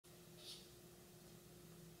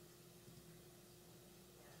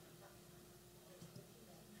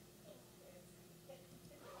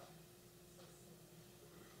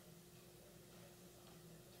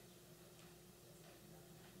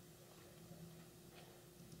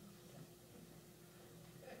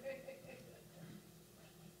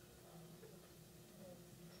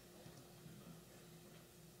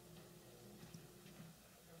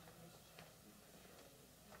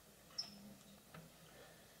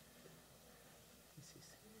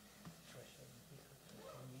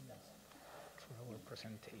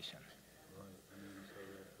presentation. Right, I mean, so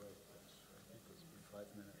that, I think it's been 5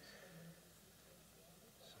 minutes.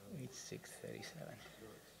 So, It's 6:37. so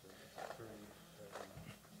it's 30,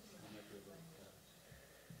 I might be able to pass.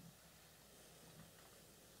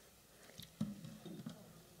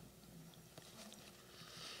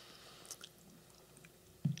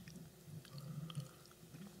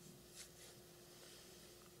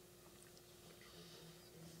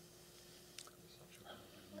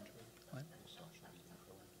 What?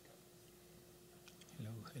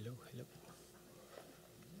 Hello, hello, hello.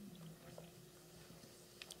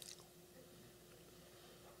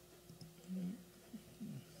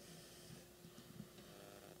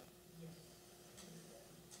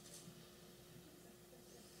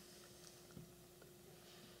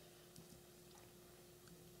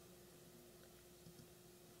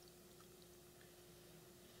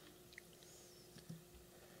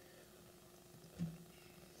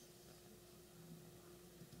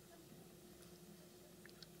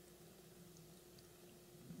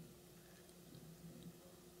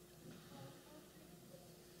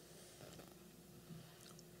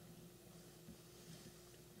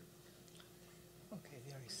 Okay,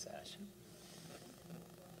 there is session.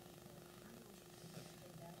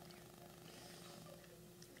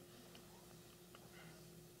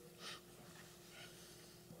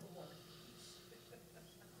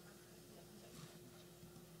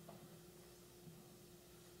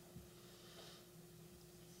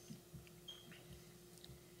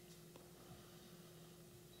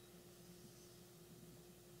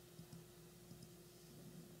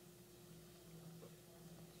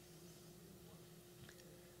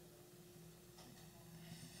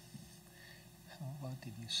 How about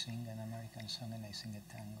if you sing an American song and I sing a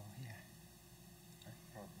tango here? I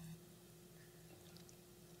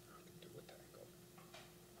can do a tango.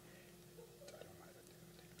 I don't know how to do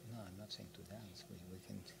it. No, I'm not saying to dance. We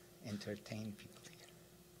can entertain people here.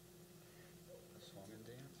 A song and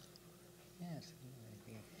dance? Yes, I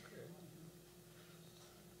think.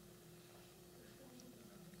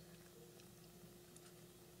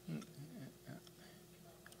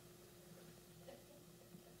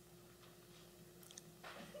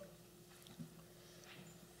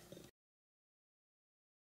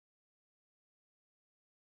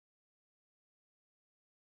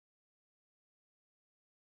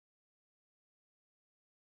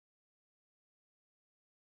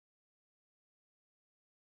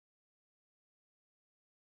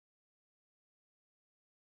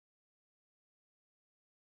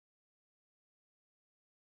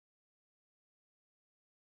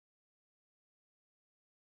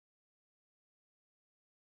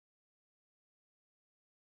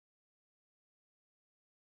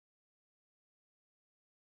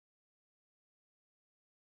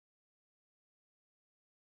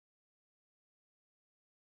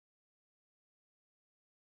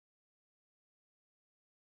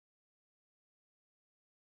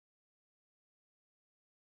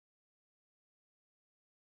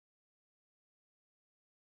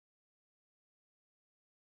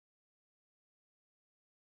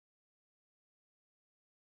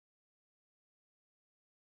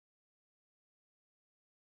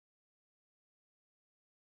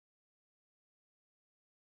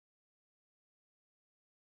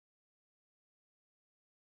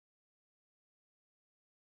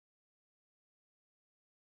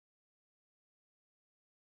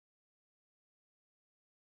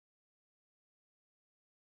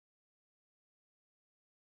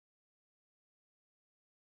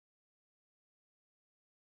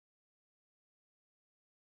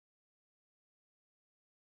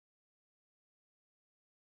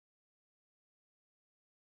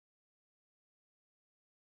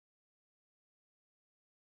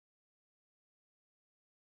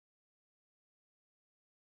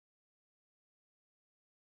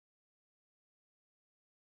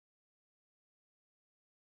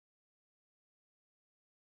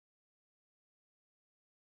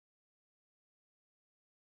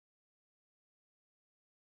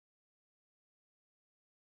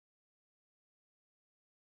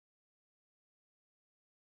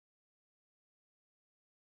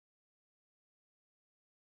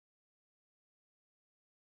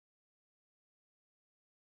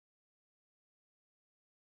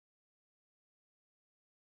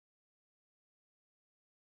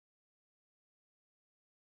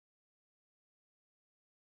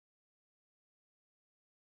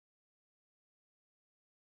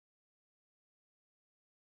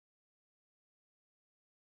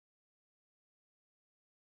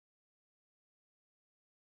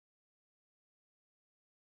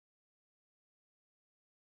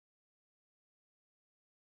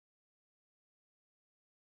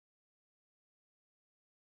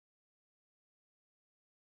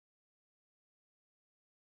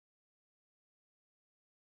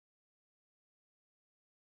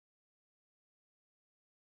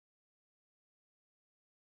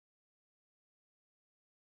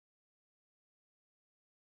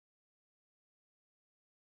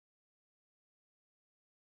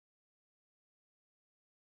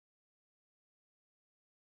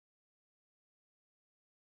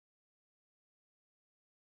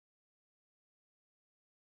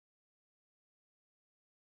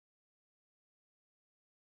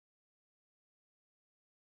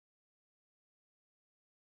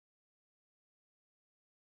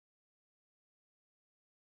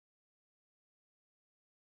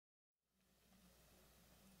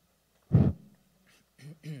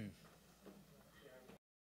 Hello.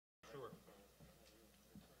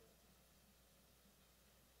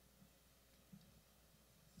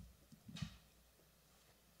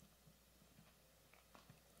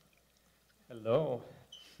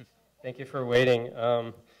 Thank you for waiting.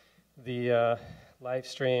 The live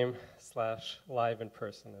stream / live in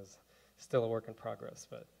person is still a work in progress,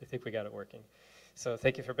 but I think we got it working. So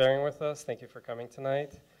thank you for bearing with us. Thank you for coming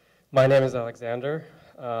tonight. My name is Alexander.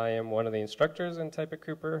 I am one of the instructors in Type at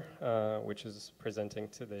Cooper, which is presenting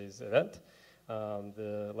today's event.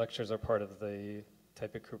 The lectures are part of the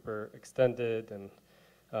Type at Cooper extended and,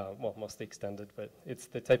 well, mostly extended, but it's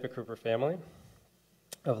the Type at Cooper family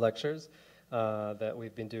of lectures that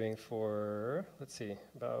we've been doing for, let's see,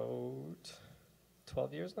 about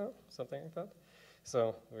 12 years now, something like that.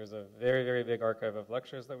 So there's a very, very big archive of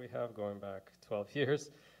lectures that we have going back 12 years.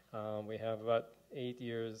 We have about 8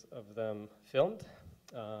 years of them filmed,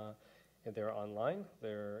 and they're online.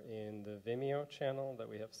 They're in the Vimeo channel that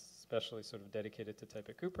we have specially sort of dedicated to Type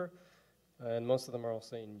at Cooper, and most of them are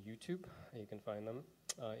also in YouTube. You can find them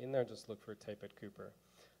in there. Just look for Type at Cooper.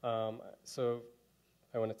 So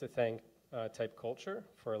I wanted to thank Type Culture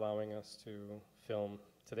for allowing us to film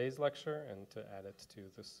today's lecture and to add it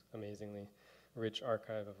to this amazingly rich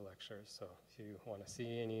archive of lectures. So if you want to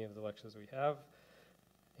see any of the lectures we have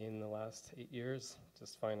in the last 8 years,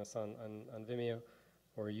 just find us on Vimeo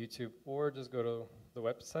or YouTube, or just go to the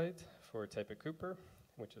website for Type at Cooper,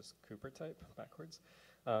 which is Cooper Type backwards,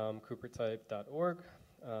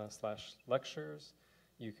 coopertype.org/lectures.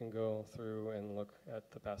 You can go through and look at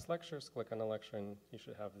the past lectures, click on a lecture, and you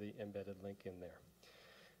should have the embedded link in there.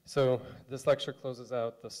 So this lecture closes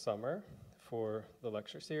out the summer for the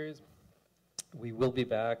lecture series. We will be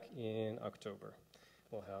back in October.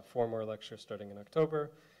 We'll have 4 more lectures starting in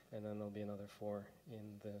October, and then there'll be another 4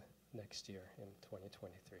 in the next year, in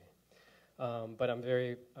 2023. But I'm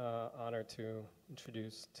very honored to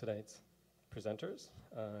introduce tonight's presenters,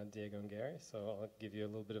 Diego and Gary. So I'll give you a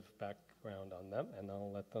little bit of background on them, and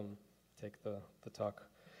I'll let them take the talk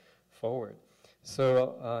forward.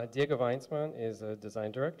 So Diego Vainesman is a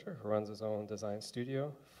design director who runs his own design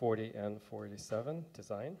studio, 40 and 47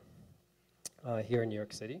 Design, here in New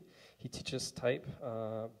York City. He teaches type,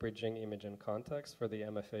 bridging image and context for the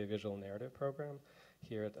MFA Visual Narrative program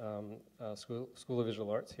here at School of Visual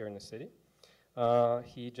Arts here in the city.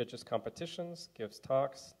 He judges competitions, gives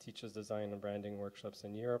talks, teaches design and branding workshops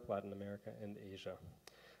in Europe, Latin America, and Asia.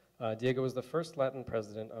 Diego was the first Latin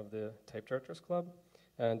president of the Type Directors Club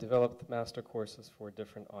and developed master courses for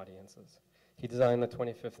different audiences. He designed the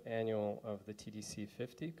 25th annual of the TDC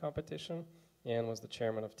 50 competition and was the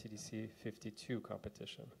chairman of TDC 52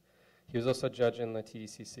 competition. He was also a judge in the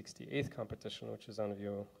TDC 68th competition, which is on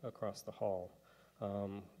view across the hall.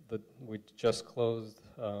 We just closed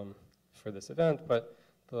for this event, but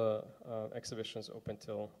the exhibition is open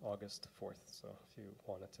till August 4th. So if you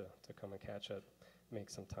wanted to come and catch it, make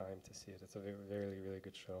some time to see it. It's a very, very, really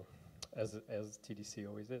good show, as TDC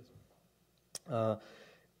always is.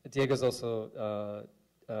 Diego's also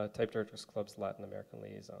Type Directors Club's Latin American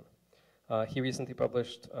liaison. He recently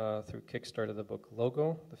published through Kickstarter the book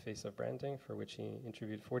Logo, The Face of Branding, for which he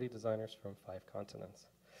interviewed 40 designers from 5 continents.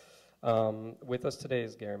 With us today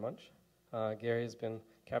is Gary Munch. Gary has been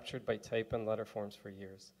captured by type and letter forms for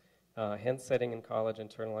years, hence setting in college,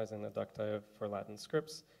 internalizing the ductive for Latin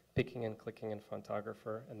scripts, picking and clicking in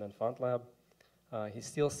Fontographer, and then Font Lab. He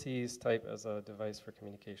still sees type as a device for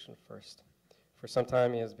communication first. For some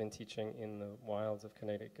time, he has been teaching in the wilds of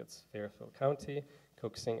Connecticut's Fairfield County,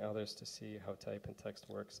 coaxing others to see how type and text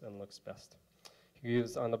works and looks best. He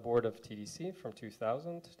was on the board of TDC from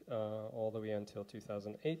 2000 all the way until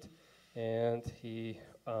 2008, and he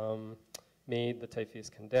made the typeface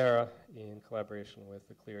Candera in collaboration with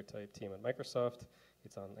the ClearType team at Microsoft.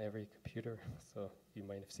 It's on every computer, so you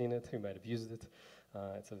might have seen it, you might have used it.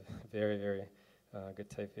 It's a very, very good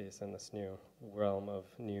typeface in this new realm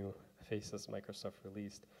of new faces Microsoft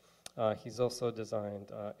released. He's also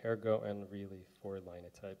designed Ergo and Really for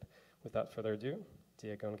Linotype. Without further ado,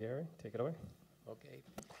 Diego and Gary, take it away. Okay.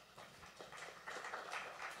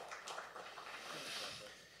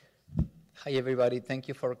 Hi, everybody. Thank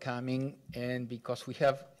you for coming. And because we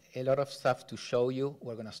have a lot of stuff to show you,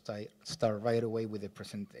 we're going to start right away with the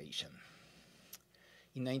presentation.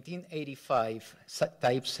 In 1985,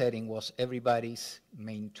 typesetting was everybody's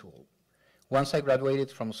main tool. Once I graduated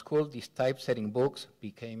from school, these typesetting books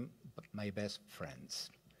became my best friends.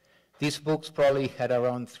 These books probably had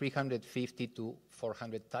around 350 to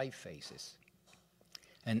 400 typefaces.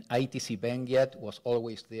 And ITC Benguet was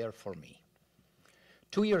always there for me.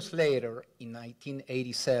 2 years later, in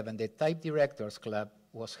 1987, the Type Directors Club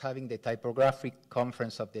was having the typographic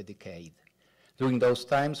conference of the decade. During those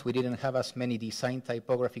times, we didn't have as many design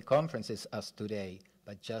typography conferences as today,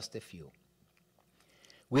 but just a few.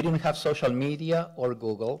 We didn't have social media or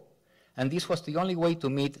Google, and this was the only way to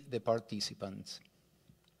meet the participants.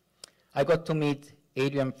 I got to meet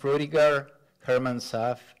Adrian Frutiger, Herman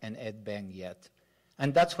Saff, and Ed Benguet,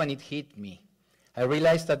 and that's when it hit me. I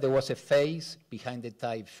realized that there was a face behind the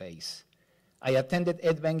typeface. I attended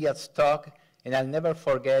Ed Benguet's talk, and I'll never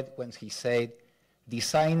forget when he said,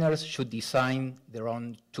 designers should design their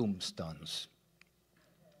own tombstones.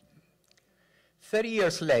 30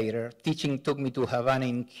 years later, teaching took me to Havana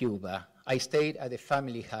in Cuba. I stayed at a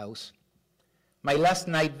family house. My last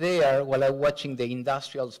night there, while I was watching the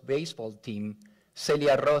Industrials baseball team,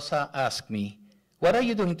 Celia Rosa asked me, "What are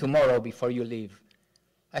you doing tomorrow before you leave?"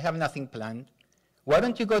 "I have nothing planned." "Why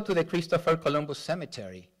don't you go to the Christopher Columbus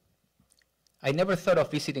Cemetery?" I never thought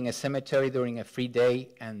of visiting a cemetery during a free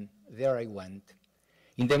day, and there I went.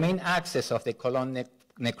 In the main access of the Colón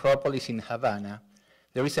necropolis in Havana,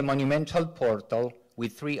 there is a monumental portal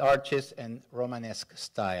with 3 arches and Romanesque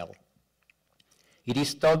style. It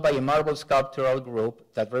is topped by a marble sculptural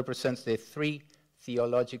group that represents the 3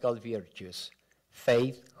 theological virtues,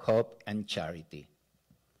 faith, hope, and charity.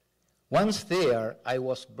 Once there, I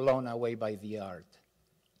was blown away by the art.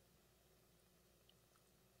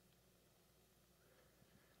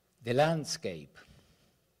 The landscape,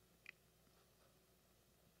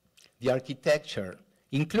 the architecture,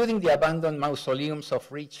 including the abandoned mausoleums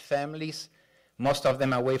of rich families, most of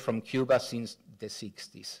them away from Cuba since the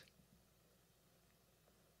 60s.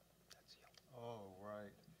 Oh,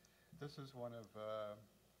 right. This is one of,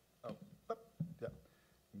 yeah,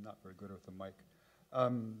 I'm not very good with the mic.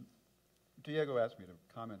 Diego asked me to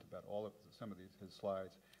comment about some of his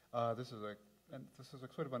slides. This is a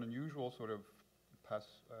sort of an unusual sort of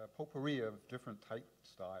potpourri of different type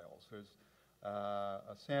styles. There's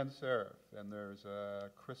a sans serif, and there's a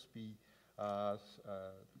crispy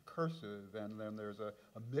cursive, and then there's a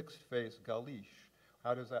mixed face galish.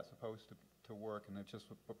 How does that supposed to work? And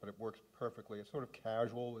but it works perfectly. It's sort of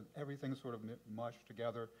casual, and everything's sort of mushed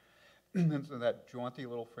together. And so that jaunty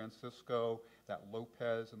little Francisco, that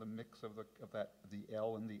Lopez, and the mix of the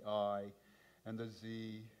L and the I, and the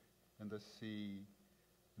Z, and the C,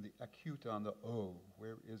 and the acute on the O.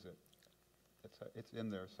 Where is it? It's in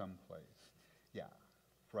there someplace. Yeah,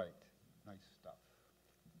 right. Nice stuff.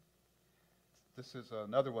 This is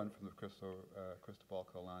another one from the Cristobal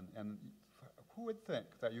Colón. And who would think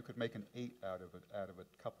that you could make an 8 out of a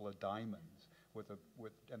couple of diamonds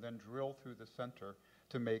and then drill through the center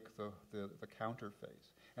to make the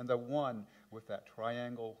counterface? And the 1 with that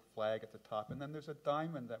triangle flag at the top, and then there's a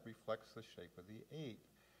diamond that reflects the shape of the 8.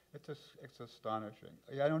 It's astonishing.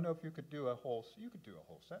 I don't know if you could do a whole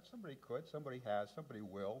set. Somebody could, somebody has, somebody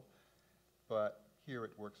will, but here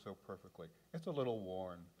it works so perfectly. It's a little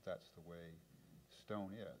worn, but that's the way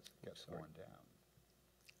stone is. It gets worn down.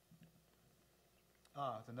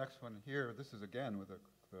 The next one here, this is again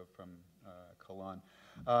from Colón.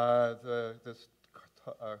 This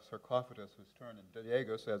sarcophagus was turned, and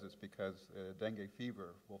Diego says it's because dengue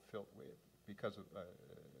fever will because of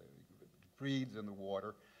breeds in the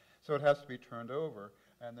water. So it has to be turned over,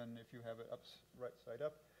 and then if you have it right side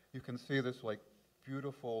up, you can see this like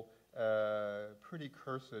beautiful, pretty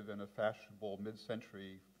cursive in a fashionable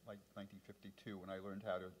mid-century, like 1952, when I learned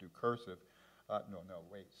how to do cursive.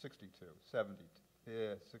 62, 70,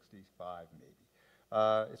 65 maybe.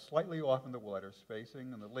 It's slightly off in the letter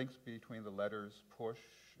spacing, and the links between the letters push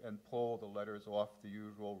and pull the letters off the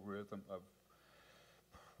usual rhythm of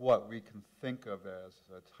what we can think of as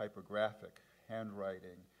typographic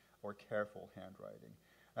handwriting or careful handwriting.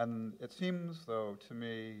 And it seems, though, to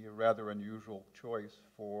me, a rather unusual choice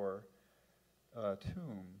for a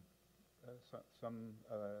tomb.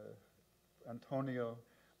 Antonio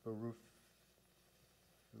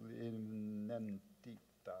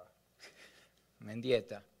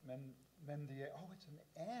Mendieta. Oh, it's an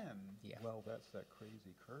M. Yeah. Well, that's that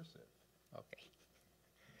crazy cursive. Okay.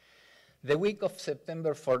 The week of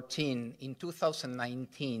September 14, in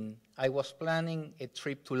 2019, I was planning a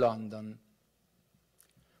trip to London.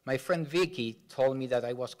 My friend Vicky told me that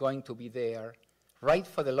I was going to be there right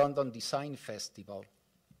for the London Design Festival.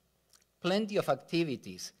 Plenty of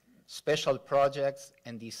activities, special projects,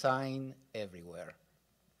 and design everywhere.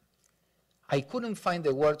 I couldn't find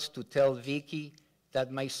the words to tell Vicky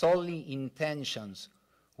that my solely intentions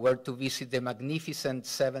were to visit the magnificent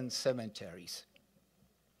 7 cemeteries.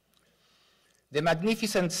 The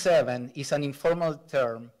Magnificent 7 is an informal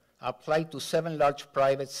term applied to 7 large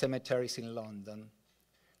private cemeteries in London.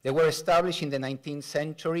 They were established in the 19th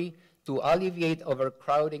century to alleviate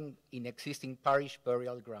overcrowding in existing parish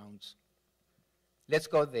burial grounds. Let's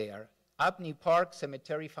go there. Abney Park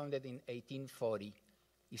Cemetery, founded in 1840.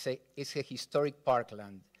 It's a historic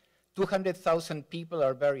parkland. 200,000 people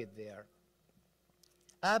are buried there.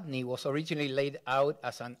 Abney was originally laid out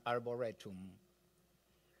as an arboretum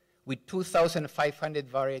with 2,500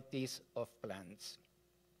 varieties of plants.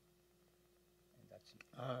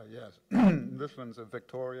 Yes, this one's a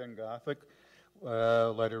Victorian Gothic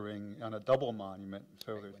lettering on a double monument.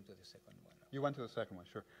 So I went to the second one. You went to the second one,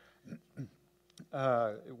 sure.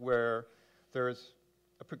 Where there's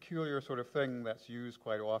a peculiar sort of thing that's used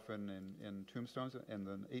quite often in tombstones in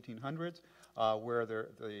the 1800s, where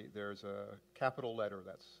there's a capital letter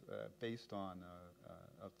that's based on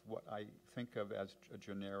what I think of as a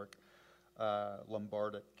generic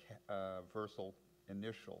Lombardic versal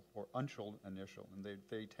initial or uncial initial, and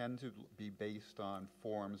they tend to be based on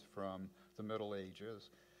forms from the Middle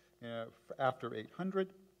Ages. After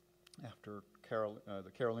 800, after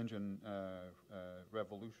the Carolingian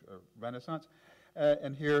Revolution or Renaissance,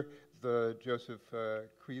 and here the Joseph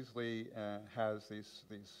Creasley has these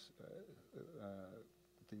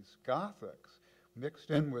Gothics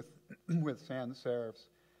mixed in with sans serifs.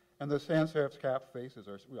 And the sans serifs cap faces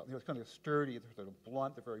are kind of sturdy, they're sort of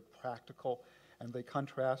blunt, they're very practical, and they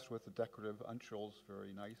contrast with the decorative uncials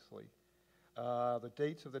very nicely. The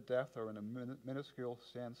dates of the death are in a minuscule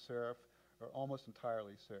sans serif, or almost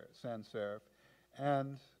entirely sans serif,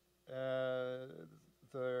 and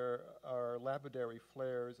there are lapidary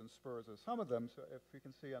flares and spurs of some of them. So if you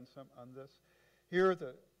can see on this, here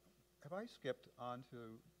have I skipped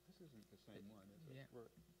onto? This isn't the same one, is it? Yeah.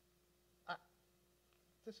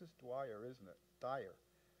 This is Dwyer, isn't it? Dyer.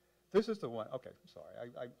 This is the one. Okay,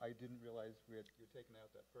 sorry. I didn't realize you're taking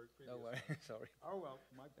out that very previous. No worry, sorry. Oh, well,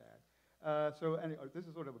 my bad. So anyway, this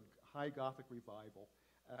is sort of a high Gothic revival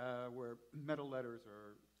where metal letters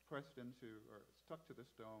are pressed into or stuck to the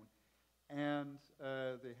stone, and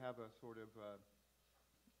they have a sort of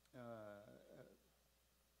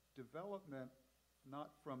development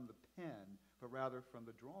not from the pen, but rather from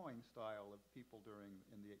the drawing style of people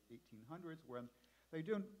in the 1800s, when they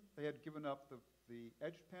had given up the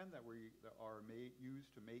edge pen that are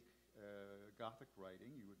used to make Gothic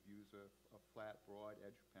writing. You would use a flat, broad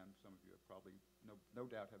edge pen. Some of you have probably, no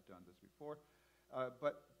doubt, have done this before.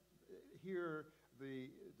 But here, the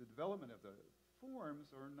development of the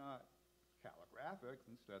forms are not calligraphic.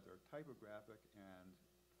 Instead, they're typographic and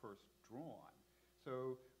first drawn.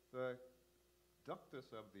 So the ductus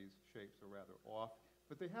of these shapes are rather off,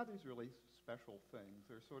 but they have these really special things.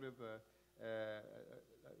 They're sort of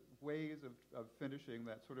ways of finishing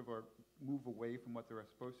that sort of move away from what they're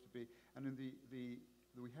supposed to be. And in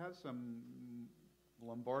we have some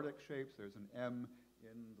Lombardic shapes. There's an M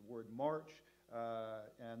in the word march.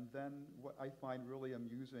 And then what I find really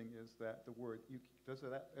amusing is that the word,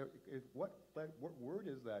 what word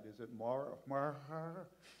is that? Is it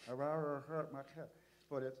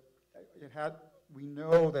but we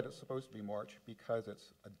know that it's supposed to be March because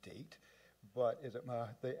it's a date, but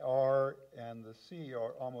the R and the C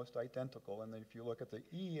are almost identical, and then if you look at the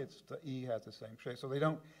E, the E has the same shape. So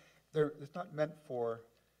it's not meant for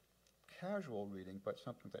casual reading, but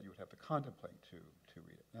something that you would have to contemplate to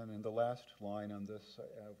read it. And in the last line on this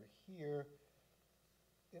over here,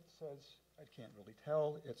 it says, I can't really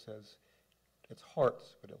tell, it says it's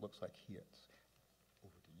hearts, but it looks like hits.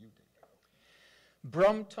 Over to you, Diego.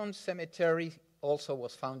 Brompton Cemetery also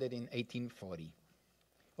was founded in 1840.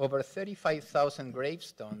 Over 35,000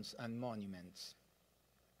 gravestones and monuments.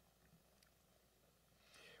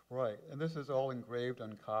 Right, and this is all engraved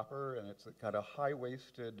on copper, and it's got a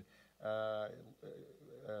high-waisted,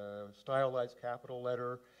 stylized capital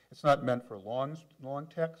letter. It's not meant for long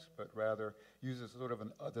text, but rather uses sort of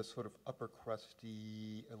this sort of upper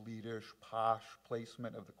crusty, elitish, posh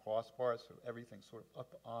placement of the crossbars, so everything's sort of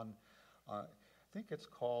up on. I think it's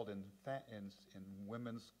called in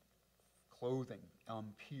women's clothing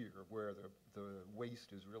empire, where the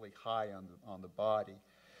waist is really high on the body.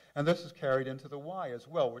 And this is carried into the Y as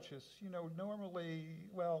well, which is, normally,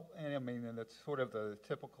 and it's sort of the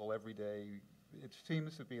typical everyday. It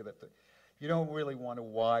seems to be that you don't really want a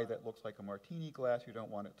Y that looks like a martini glass. You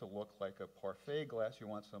don't want it to look like a parfait glass. You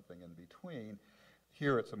want something in between.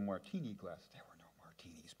 Here it's a martini glass. There were no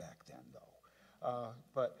martinis back then, though.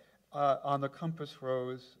 But on the compass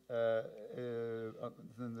rose, they're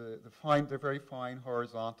very fine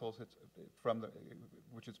horizontals. It's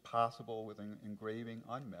which is possible with engraving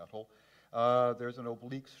on metal. There's an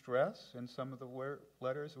oblique stress in some of the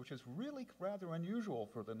letters, which is really rather unusual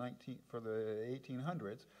for the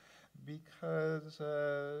 1800s, because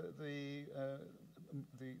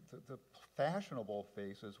the fashionable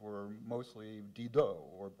faces were mostly Didot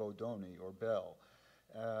or Bodoni or Bell.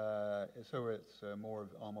 So it's more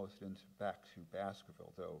almost back to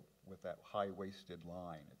Baskerville, though with that high-waisted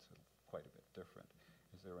line, it's quite a bit different.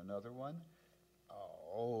 Is there another one?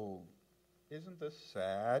 Oh, isn't this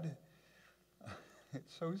sad?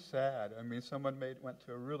 It's so sad. I mean, someone went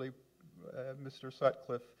to a really, Mr.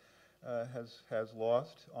 Sutcliffe has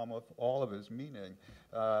lost almost all of his meaning.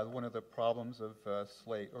 One of the problems of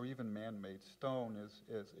slate or even man-made stone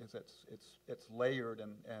is it's layered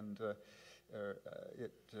and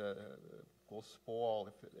it will spoil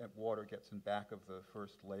if water gets in back of the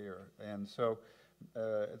first layer. And so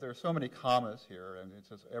there are so many commas here, and it's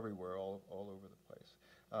just everywhere, all over the place.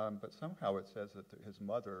 But somehow it says that his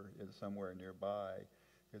mother is somewhere nearby.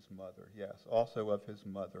 His mother, yes, also of his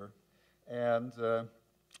mother. And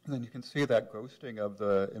then you can see that ghosting of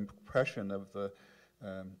the impression of the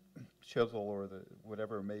chisel or the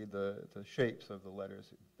whatever made the shapes of the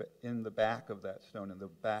letters in the back of that stone, in the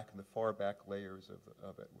far back layers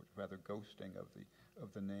of it, rather ghosting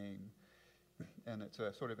of the name. And it's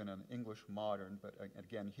sort of in an English modern, but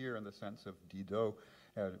again here in the sense of Didot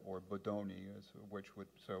or Bodoni,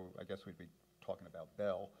 so I guess we'd be talking about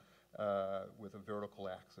Bell, with a vertical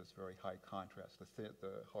axis, very high contrast.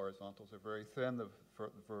 The horizontals are very thin, the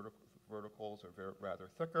verticals are rather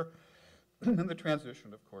thicker, and the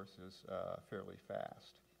transition, of course, is fairly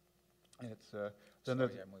fast. It's then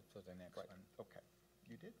Sorry, I moved to the next one. Okay,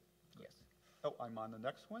 you did? Yes. Oh, I'm on the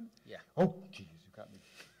next one? Yeah. Oh, geez, you got me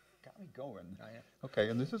going. Oh, yeah. Okay,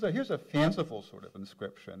 and here's a fanciful sort of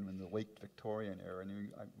inscription in the late Victorian era,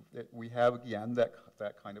 and we have again that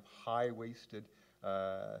kind of high-waisted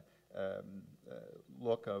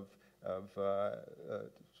look of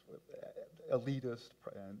elitist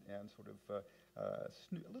and sort of a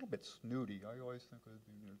little bit snooty. I always think of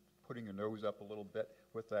putting your nose up a little bit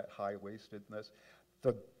with that high-waistedness.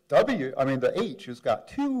 The H has got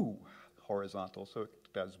two horizontals, so it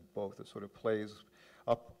does both. It sort of plays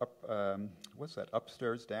what's that,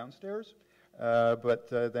 upstairs, downstairs? But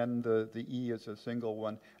then the E is a single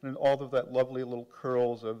one, and all of that lovely little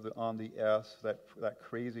curls on the S, that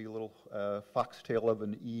crazy little foxtail of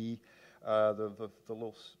an E, the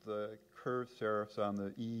curved serifs on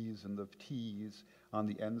the E's and the T's on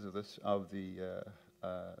the ends of them,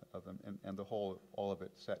 and all of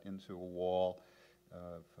it set into a wall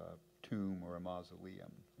of a tomb or a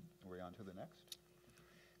mausoleum. Are we on to the next?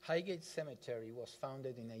 Highgate Cemetery was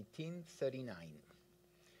founded in 1839.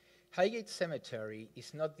 Highgate Cemetery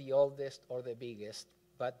is not the oldest or the biggest,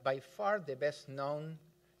 but by far the best known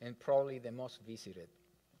and probably the most visited.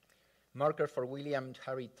 Marker for William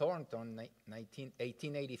Harry Thornton,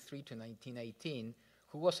 1883 to 1918,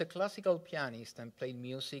 who was a classical pianist and played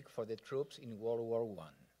music for the troops in World War I.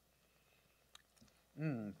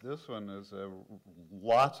 This one is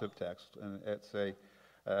lots of text, and it's a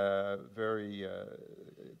very,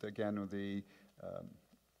 again, the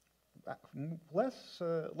less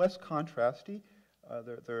contrasty.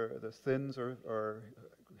 The thins are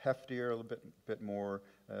heftier, a little bit more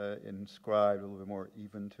inscribed, a little bit more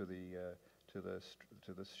even to the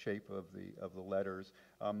shape of the letters.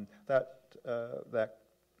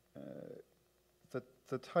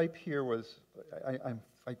 The type here was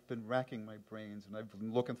I've been racking my brains and I've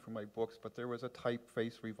been looking through my books, but there was a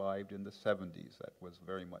typeface revived in the 70s that was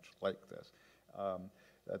very much like this.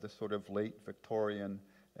 The sort of late Victorian,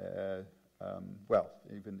 even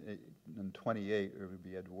in 28 it would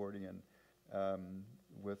be Edwardian,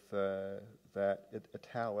 with that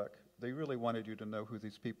italic. They really wanted you to know who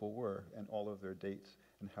these people were and all of their dates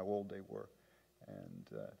and how old they were, and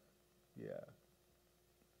yeah.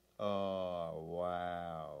 Oh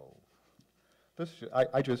wow! This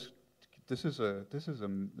is an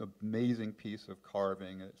amazing piece of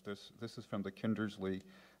carving. This is from the Kindersley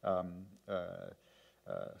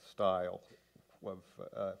style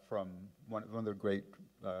from one of the great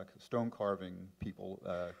stone carving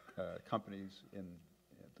companies in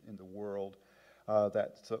the world.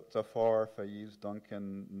 That Zafar, Faiz,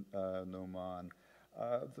 Duncan, Noman.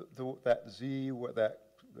 That Z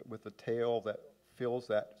with the tail that fills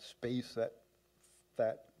that space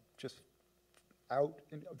that just out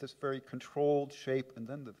in this very controlled shape, and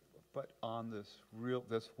then but on this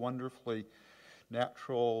wonderfully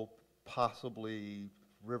natural, possibly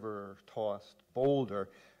river-tossed boulder,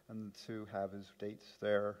 and to have his dates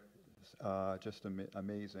there, just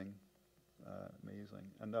amazing,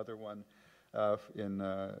 amazing. Another one in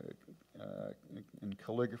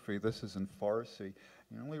calligraphy. This is in Farsi.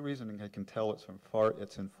 The only reason I can tell it's in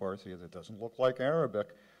Farsi is it doesn't look like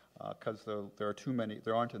Arabic, because there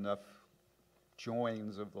aren't enough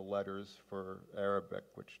joins of the letters for Arabic,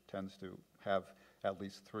 which tends to have at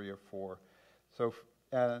least 3 or 4. So,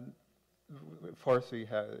 and Farsi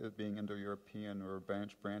being Indo-European or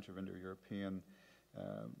branch of Indo-European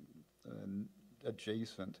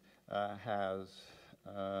adjacent has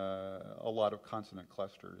a lot of consonant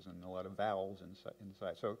clusters and a lot of vowels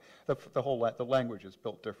inside. So the language is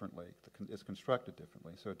built differently. It's constructed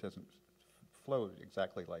differently, so it doesn't flow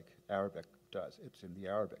exactly like Arabic does. It's in the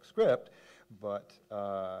Arabic script, but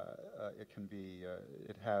it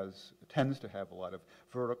tends to have a lot of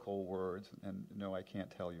vertical words. And no, I can't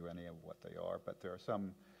tell you any of what they are, but there are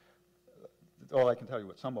some. All I can tell you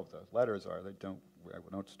what some of the letters are. They don't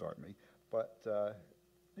start me, but.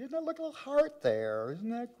 Isn't that little heart there? Isn't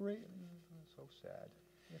that great? So sad.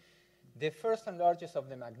 Yeah. The first and largest of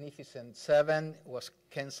the Magnificent Seven was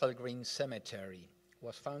Kensal Green Cemetery. It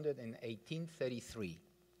was founded in 1833.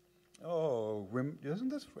 Oh, isn't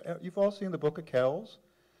this? You've all seen the Book of Kells,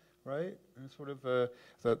 right? And sort of the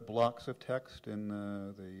blocks of text in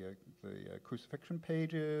the crucifixion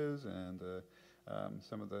pages and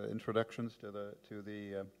some of the introductions to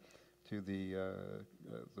the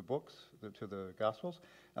books, to the Gospels.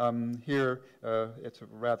 Here, it's a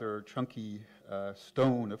rather chunky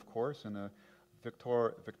stone, of course, and a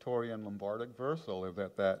Victorian Lombardic versal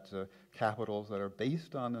that capitals that are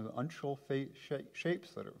based on uncial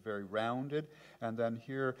shapes that are very rounded, and then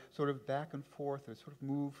here, sort of back and forth, they sort of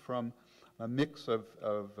move from a mix of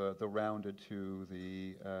the rounded to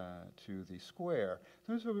the square.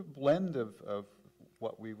 So there's a blend of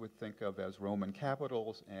what we would think of as Roman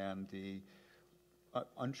capitals and the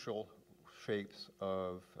uncial shapes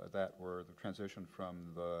of that were the transition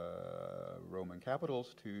from the Roman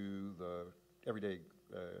capitals to the everyday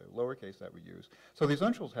lowercase that we use. So these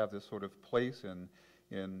uncials have this sort of place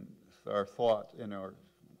in our thought, in our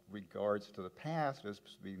regards to the past as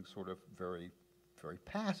being sort of very, very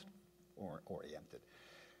past oriented.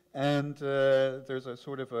 And there's a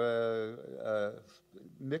sort of a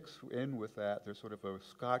mix in with that. There's sort of a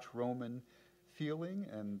Scotch-Roman feeling,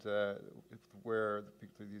 and where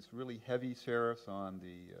these really heavy serifs on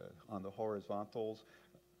the horizontals,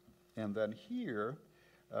 and then here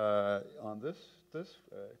on this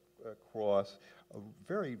cross, a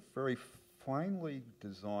very, very finely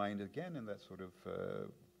designed, again in that sort of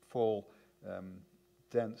full,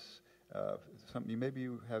 dense. Maybe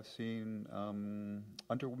you have seen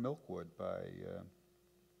Under Milkwood by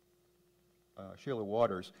Sheila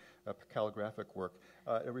Waters, calligraphic work.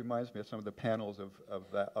 It reminds me of some of the panels of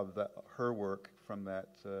her work from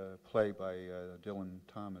that play by Dylan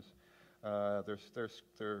Thomas.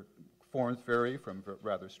 Their forms vary from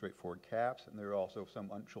rather straightforward caps, and there are also some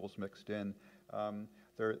uncials mixed in.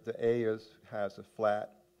 The A has a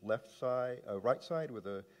flat right side with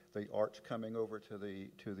the arch coming over to the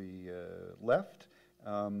left,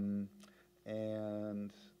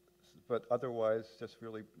 but otherwise just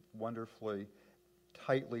really wonderfully,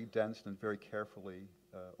 tightly dense and very carefully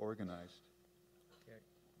organized.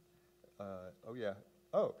 Oh yeah.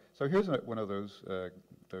 Oh, so here's one of those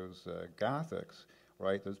Gothics,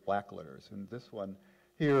 right? Those black letters, and this one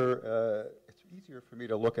here. It's easier for me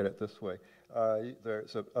to look at it this way.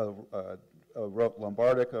 There's a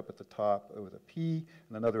Lombardic up at the top with a P,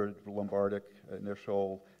 and another Lombardic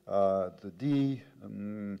initial, the D,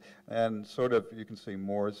 and sort of you can see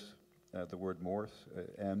Morse, the word Morse,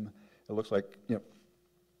 M. It looks like,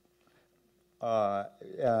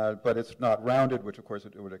 but it's not rounded, which of course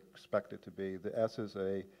it would expect it to be. The S is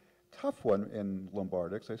a tough one in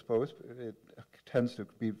Lombardics, I suppose. It tends to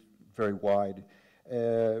be very wide.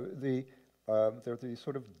 There are these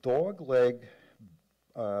sort of dog leg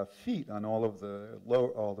feet on all of the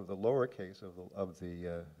lowercase of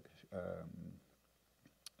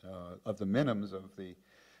the minims of the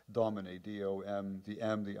Domine, D-O-M, the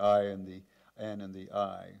M, the I, and the N and the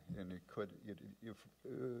I. And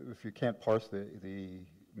if you can't parse the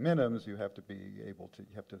minims, you have to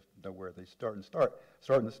know where they start and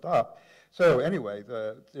stop. So anyway,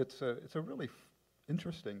 it's a really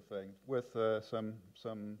interesting thing with some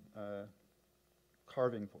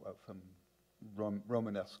carving, some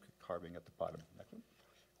Romanesque carving at the bottom.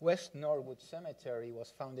 West Norwood Cemetery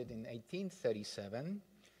was founded in 1837.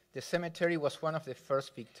 The cemetery was one of the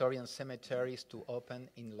first Victorian cemeteries to open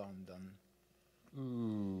in London.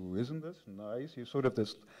 Ooh, isn't this nice? You sort of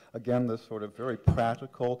this sort of very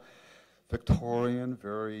practical, Victorian,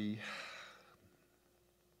 very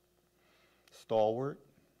stalwart,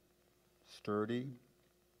 sturdy,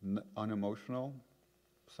 unemotional.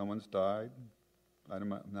 Someone's died.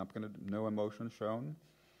 No emotion shown.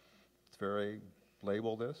 It's very,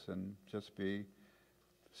 label this and just be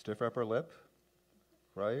stiff upper lip,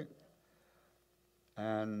 right?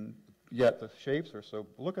 and yet the shapes are so,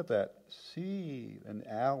 look at that C in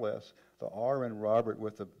Alice, the R in Robert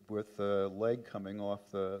with the leg coming off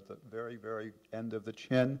the very, very end of the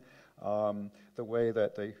chin. The way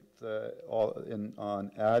that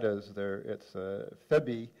on Ada's there, it's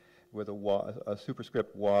Phoebe with a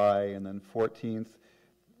superscript Y, and then 14th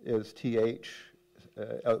is TH.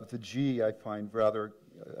 The G I find rather,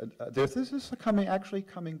 this is actually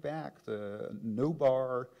coming back. The no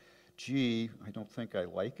bar G, I don't think I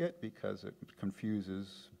like it because it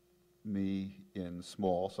confuses me in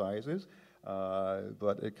small sizes,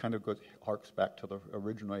 but it kind of harks back to the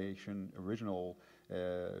original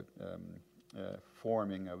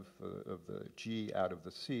forming of the G out of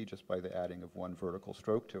the C just by the adding of one vertical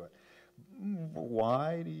stroke to it.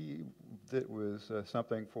 Why that was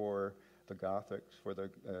something for the Gothics, for the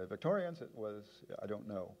Victorians, it was, I don't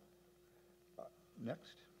know.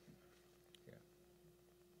 Next.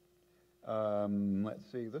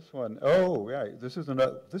 Let's see, this one. Oh, yeah, this is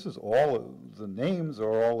all, the names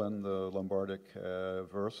are all in the Lombardic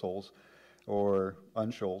versals or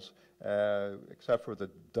uncials, except for the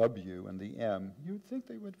W and the M. You'd think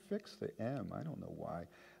they would fix the M. I don't know why.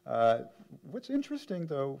 What's interesting,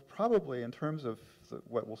 though, probably in terms of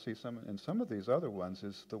what we'll see in some of these other ones,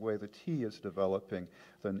 is the way the T is developing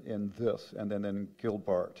in this, and then in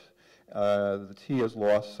Gilbart. The T has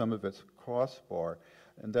lost some of its crossbar.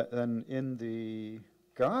 And then in the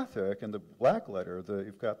Gothic, in the black letter,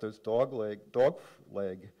 you've got those dog leg, dog's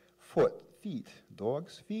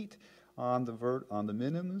feet on the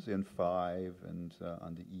minims in 5, and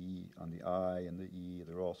on the E, on the I and the E.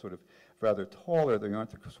 They're all sort of rather taller. They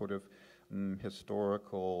aren't the sort of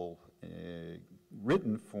historical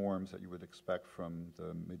written forms that you would expect from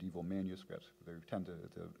the medieval manuscripts. They tend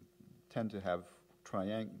to have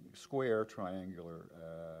square, triangular,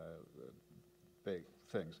 big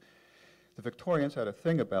things. The Victorians had a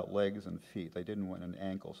thing about legs and feet. They didn't want an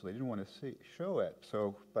ankle, so they didn't want to show it.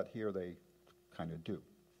 But here they kind of do.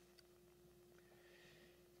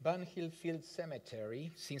 Bunhill Field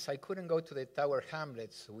Cemetery, since I couldn't go to the Tower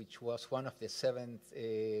Hamlets, which was one of the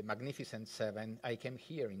Magnificent Seven, I came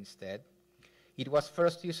here instead. It was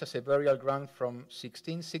first used as a burial ground from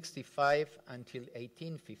 1665 until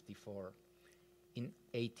 1854. In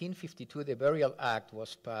 1852, the Burial Act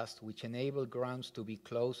was passed, which enabled grounds to be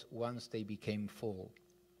closed once they became full.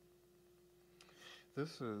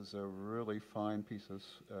 This is a really fine piece of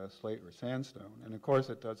slate or sandstone, and of course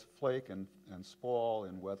it does flake and spall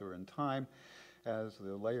in weather and time as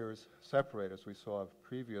the layers separate, as we saw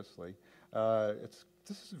previously. This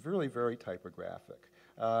is really very typographic,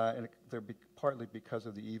 and they're partly because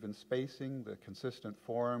of the even spacing, the consistent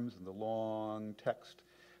forms, and the long text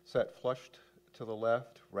set flushed to the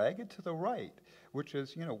left, ragged to the right, which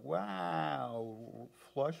is, wow,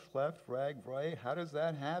 flush left, rag right, how does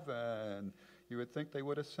that happen? You would think they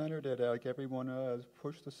would have centered it like everyone has.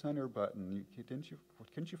 Push the center button. Couldn't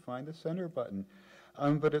you find the center button?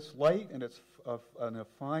 But it's light, and it's on a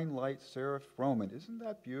fine light serif Roman. Isn't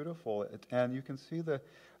that beautiful? And you can see the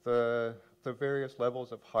various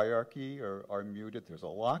levels of hierarchy are muted. There's a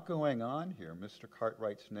lot going on here. Mr.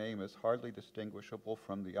 Cartwright's name is hardly distinguishable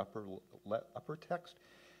from the upper text.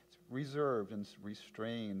 It's reserved and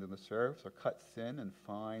restrained, and the serifs are cut thin and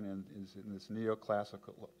fine, and is in this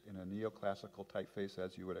neoclassical typeface,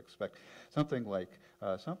 as you would expect. Something like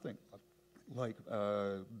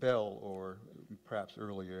Bell, or perhaps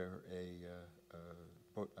earlier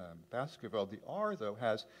Baskerville. The R, though,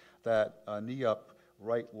 has that knee up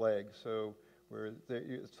right leg, so where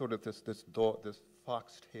it's sort of this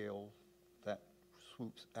foxtail that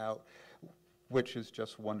swoops out, which is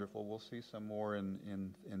just wonderful. We'll see some more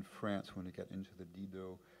in France when we get into the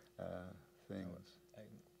Didot things. I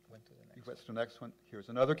went to the next. You went to the next one. Here's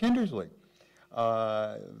another Kindersley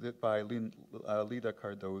by Lida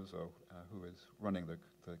Cardozo, who is running the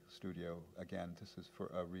studio. Again, this is for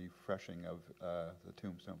a refreshing of the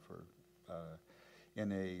tombstone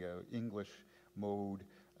in a English mode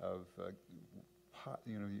of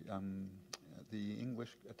the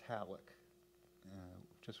English italic,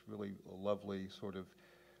 just really a lovely sort of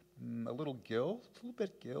a little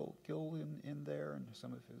bit gill in there in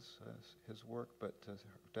some of his work, but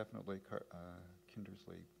definitely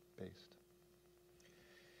Kindersley based.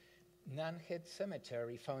 Nunhead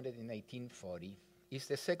Cemetery, founded in 1840, is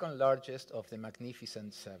the second largest of the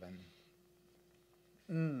Magnificent Seven.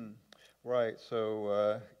 Right,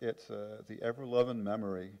 so it's the ever-loving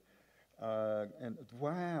memory. And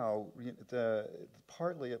wow,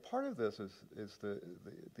 part of this is the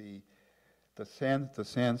sans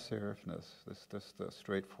serifness, the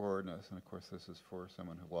straightforwardness, and of course this is for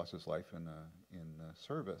someone who lost his life in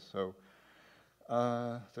service. So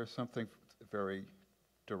There's something very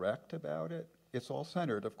direct about it. It's all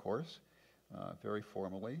centered, of course, very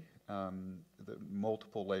formally. The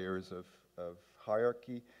multiple layers of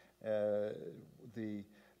hierarchy. The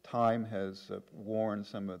time has worn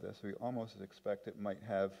some of this. We almost expect it might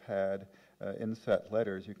have had inset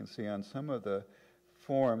letters. You can see on some of the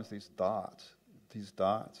forms these dots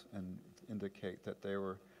and indicate that they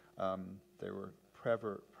were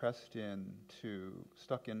pressed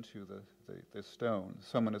stuck into the stone.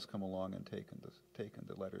 Someone has come along and taken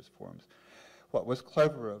the letters forms. What was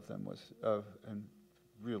clever of them and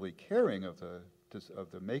really caring of the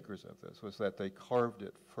makers of this was that they carved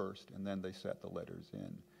it first and then they set the letters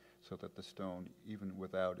in, so that the stone, even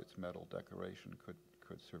without its metal decoration, could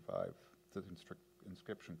survive. The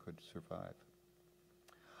inscription could survive.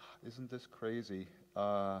 Isn't this crazy?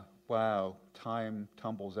 Wow, time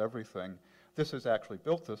tumbles everything. This is actually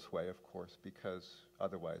built this way, of course, because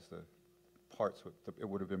otherwise the parts it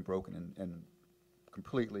would have been broken and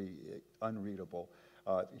completely unreadable.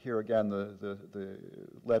 Here again, the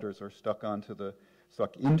letters are stuck on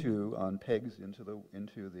pegs into the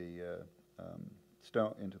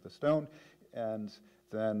stone, and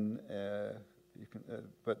then you can.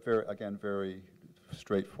 But very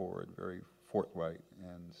straightforward, very forthright,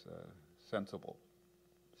 and sensible.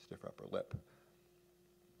 Stiff upper lip.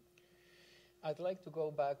 I'd like to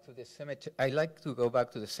go back to the cemetery. I'd like to go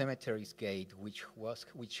back to the cemetery's gate, which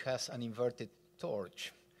has an inverted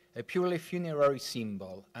torch, a purely funerary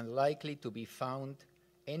symbol, unlikely to be found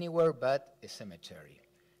anywhere but a cemetery.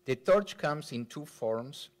 The torch comes in two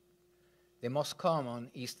forms. The most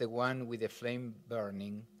common is the one with the flame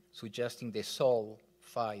burning, suggesting the soul,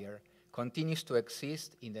 fire, continues to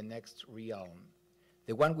exist in the next realm.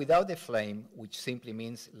 The one without the flame, which simply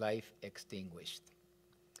means life extinguished.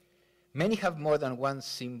 Many have more than one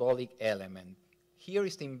symbolic element. Here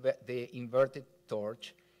is the inverted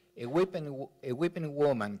torch, a weeping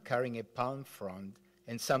woman carrying a palm frond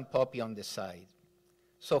and some poppy on the side.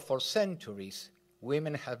 So for centuries,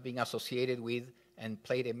 women have been associated with and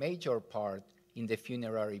played a major part in the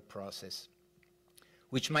funerary process,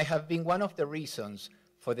 which might have been one of the reasons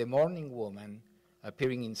for the mourning woman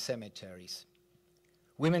appearing in cemeteries.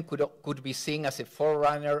 Women could be seen as a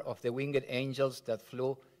forerunner of the winged angels that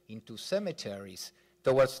flew into cemeteries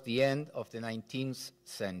towards the end of the 19th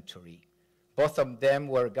century. Both of them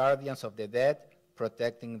were guardians of the dead,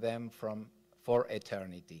 protecting them for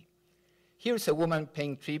eternity. Here's a woman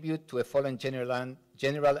paying tribute to a fallen general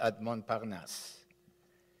at Montparnasse.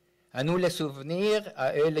 À nous les souvenirs,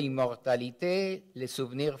 à eux l'immortalité, les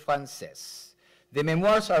souvenirs français. The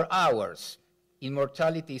memoirs are ours,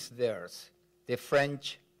 immortality is theirs, the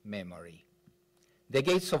French memory. The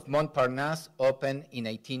gates of Montparnasse opened in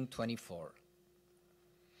 1824.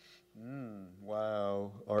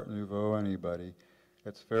 Wow, Art Nouveau, anybody.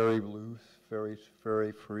 It's very loose, very,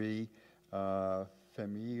 very free.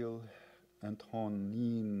 Famille,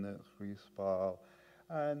 Antonine Rispal.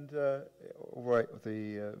 And right,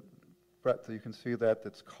 the breadth, you can see that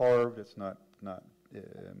it's carved, it's not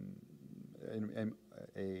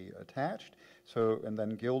attached, so, and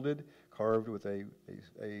then gilded, carved with a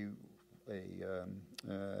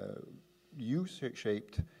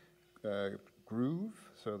U-shaped groove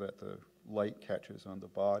so that the light catches on the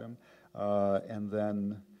bottom, and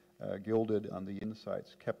then gilded on the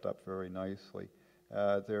insides, kept up very nicely.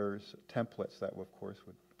 There's templates that, of course,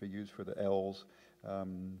 would be used for the L's,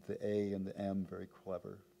 the A and the M, very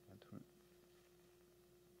clever.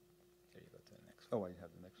 There you go to the next one. Oh, I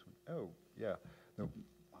have the next one. Oh, yeah. No,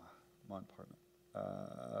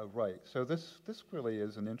 Montparnasse. Right. So this really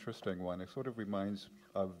is an interesting one. It sort of reminds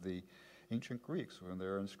of the ancient Greeks, when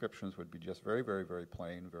their inscriptions would be just very, very, very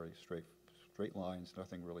plain, very straight lines,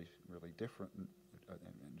 nothing really different, and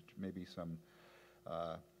maybe some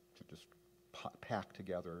just packed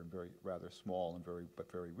together and rather small and very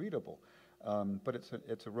readable. But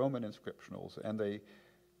it's a Roman inscriptionals, and they,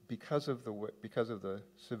 because of the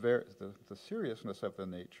seriousness of the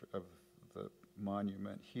nature of the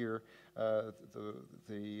monument here,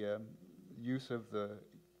 the use of the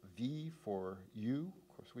V for U.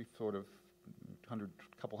 Of course, we've sort of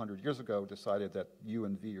couple hundred years ago decided that U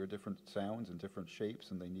and V are different sounds and different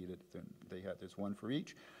shapes, and there's one for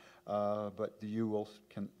each. But the U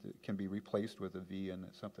can be replaced with a V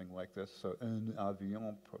and something like this. So un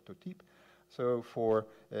avion prototype. So for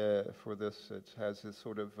this, it has this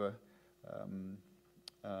sort of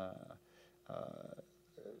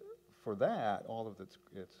for that, all of its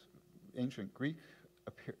ancient Greek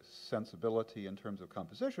sensibility in terms of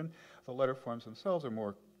composition, the letter forms themselves are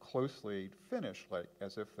more closely finished, like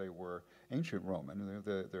as if they were ancient Roman.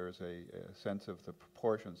 There's a sense of the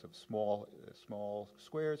proportions of small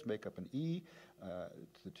squares make up an E,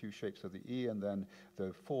 the two shapes of the E, and then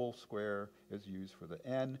the full square is used for the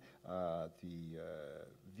N. The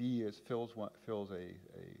V fills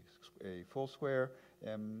a full square,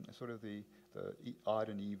 and sort of the odd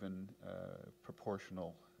and even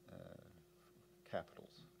proportional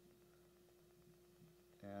capitals.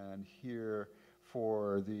 And here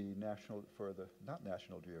for the not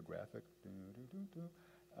National Geographic,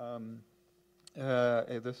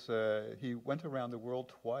 he went around the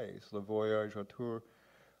world twice, Le Voyage autour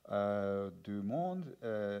du monde,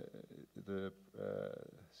 the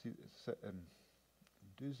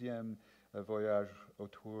deuxième voyage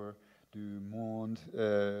autour du monde.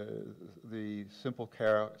 The simple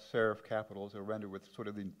serif capitals are rendered with sort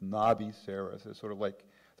of the knobby serifs. It's sort of like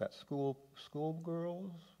that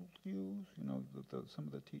schoolgirls use. You know, some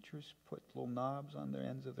of the teachers put little knobs on the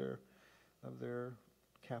ends of their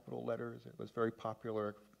capital letters. It was very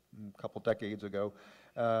popular a couple decades ago,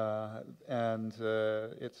 but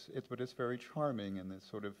it's very charming, and it's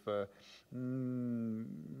sort of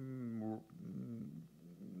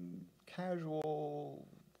casual,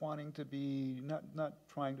 wanting to be not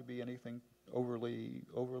trying to be anything overly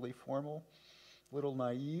formal, a little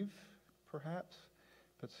naive, perhaps,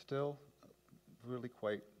 but still really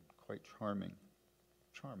quite charming.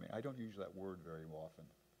 Charming. I don't use that word very often.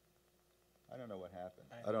 I don't know what happened.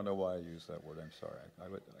 I don't know why I use that word. I'm sorry.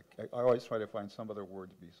 I always try to find some other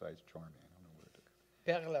word besides charming. I don't know where to go.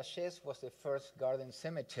 Père Lachaise was the first garden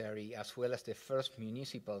cemetery as well as the first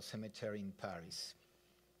municipal cemetery in Paris.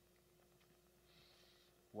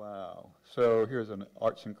 Wow. So here's an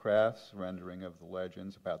arts and crafts rendering of the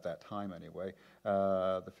legends, about that time anyway.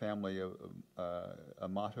 The family of a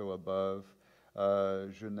motto above,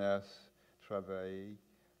 jeunesse, travail,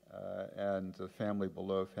 and the family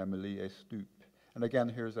below, famille et stup. And again,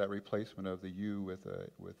 here's that replacement of the U with a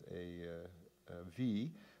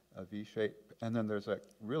V shape. And then there's that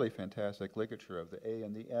really fantastic ligature of the A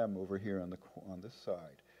and the M over here on this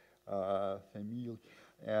side. Famille,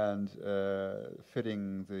 and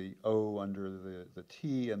fitting the O under the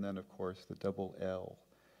T, and then of course the double L.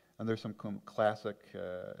 And there's some classical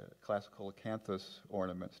acanthus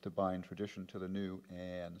ornaments to bind tradition to the new,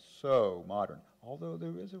 and so modern. Although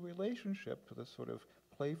there is a relationship to this sort of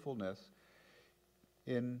playfulness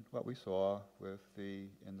in what we saw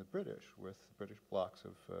in the British, with British blocks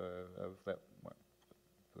of that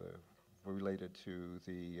related to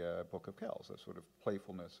the Book of Kells, a sort of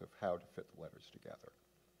playfulness of how to fit the letters together.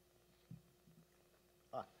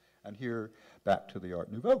 And here, back to the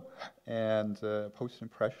Art Nouveau and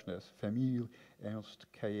Post-Impressionist, Famille Ernst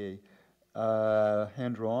Caillé,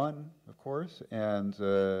 hand-drawn, of course, and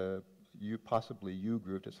possibly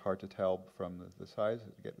U-grouped. It's hard to tell from the size,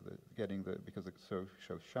 because it's so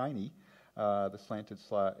shiny. The slanted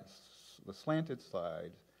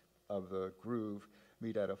side of the groove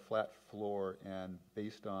meet at a flat floor, and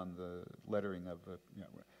based on the lettering of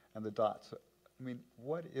and the dots. I mean,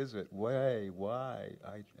 what is it? Why?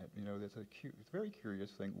 It's a very curious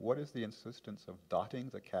thing. What is the insistence of dotting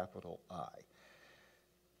the capital I?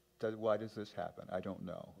 Why does this happen? I don't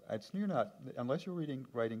know. Unless you're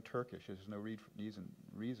writing Turkish, there's no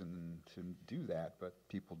reason to do that, but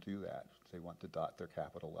people do that. They want to dot their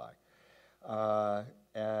capital I.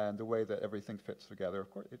 And the way that everything fits together, of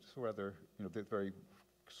course, it's rather, the very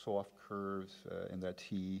soft curves in that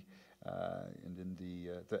T, and in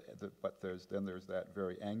but there's that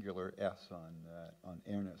very angular S on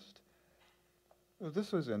Ernest.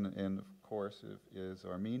 This is of course, is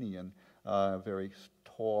Armenian, very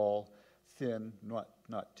tall, thin,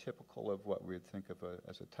 not typical of what we'd think of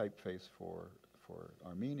as a typeface for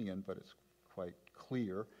Armenian, but it's quite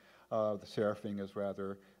clear. The serifing is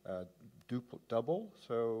rather double,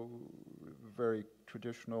 so very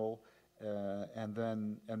traditional.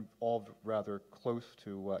 And all rather close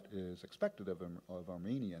to what is expected of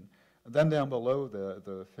Armenian. And then down below,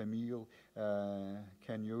 the Famille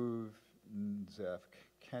Kanyovzev.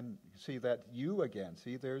 Can see that U again?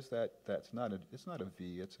 See, there's that. It's not a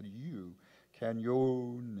V. It's a U.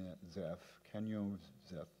 Kanyovzev.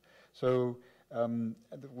 So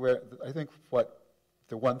I think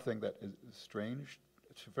the one thing that is strange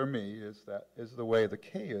for me is the way the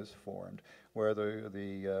K is formed, where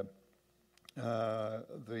the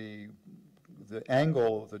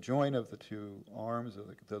angle, the join of the two arms,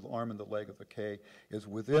 the arm and the leg of the K, is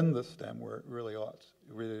within the stem, where it really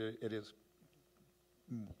it is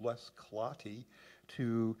less clotty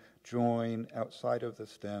to join outside of the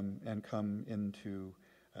stem and come into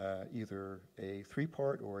either a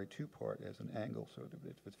 3-part or a 2-part as an angle, so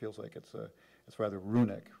it feels like it's rather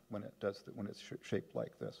runic when it does when it's shaped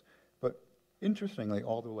like this. But interestingly,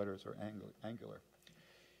 all the letters are angular.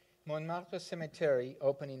 Montmartre Cemetery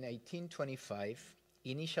opened in 1825,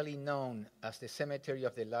 initially known as the Cemetery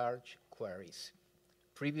of the Large Quarries,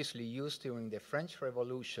 previously used during the French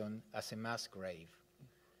Revolution as a mass grave.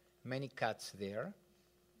 Many cats there.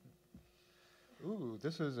 Ooh,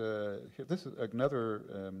 this is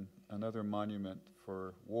another monument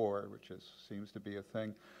for war, which seems to be a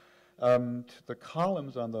thing. The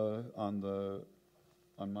columns on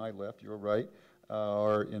my left, your right,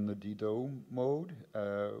 are in the Didot mode,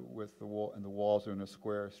 with the walls are in a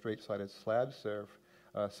square, straight-sided slab serif,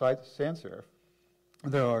 sans serif.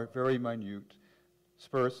 There are very minute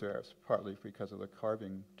spur serifs, partly because of the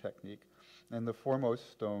carving technique, and the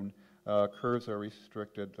foremost stone. Curves are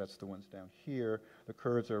restricted, that's the ones down here. The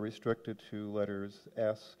curves are restricted to letters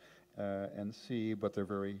S and C, but they're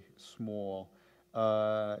very small.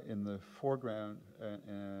 In the foreground,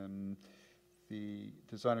 the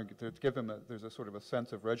designer, there's a sort of a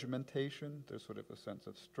sense of regimentation, there's sort of a sense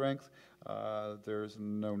of strength. There's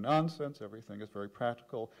no nonsense, everything is very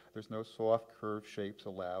practical. There's no soft curved shapes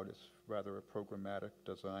allowed, it's rather a programmatic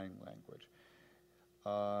design language.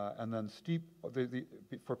 And then steep,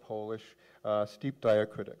 for Polish, steep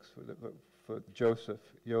diacritics for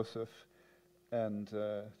Joseph, and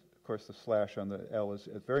of course the slash on the L is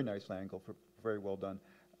a very nice angle, very well done.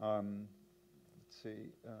 Let's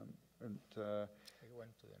see,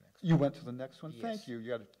 you went to the next one. Yes. Thank you. You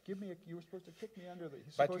got to give me. You were supposed to kick me under the.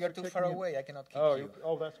 But you're too far away. I cannot kick you.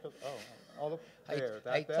 Oh, that's good. Oh, there.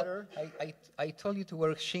 That better. I told you to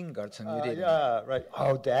wear shin guards and you didn't. Yeah, right.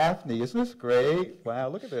 Oh, Daphne, isn't this great? Wow,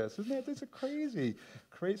 look at this. Isn't it? This is crazy.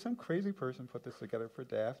 Some crazy person put this together for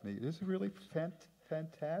Daphne. This is really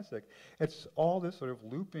fantastic. It's all this sort of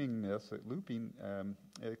loopingness,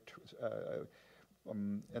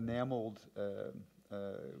 enameled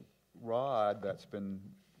rod that's been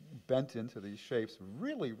bent into these shapes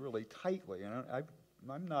really, really tightly. And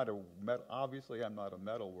I'm not obviously I'm not a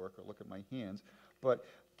metal worker. Look at my hands. But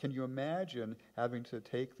can you imagine having to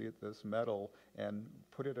take this metal and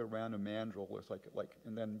put it around a mandrel,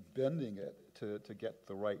 and then bending it to get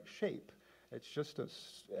the right shape? It's just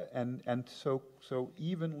and so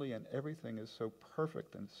evenly, and everything is so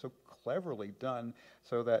perfect and so cleverly done,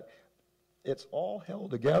 so that it's all held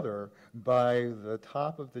together by the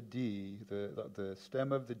top of the D, the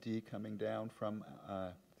stem of the D coming down from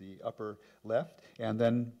the upper left, and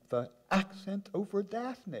then the accent over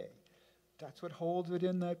Daphne. That's what holds it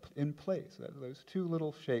in place. Those two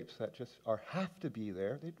little shapes that just have to be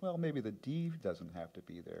there. Well, maybe the D doesn't have to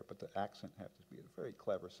be there, but the accent has to be there. Very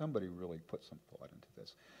clever. Somebody really put some thought into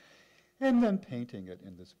this. And then painting it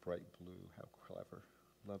in this bright blue. How clever.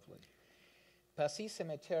 Lovely. Passy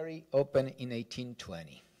Cemetery opened in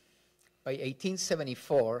 1820. By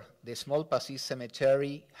 1874, the small Passy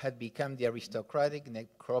Cemetery had become the aristocratic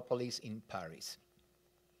necropolis in Paris.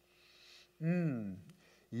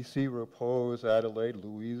 Ici repose Adelaide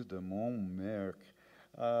Louise de Montmerc,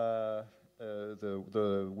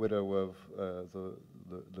 the widow of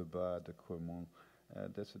the Bas de Courmont,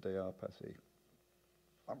 décédée à Passy.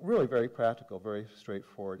 Really very practical, very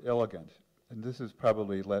straightforward, elegant. And this is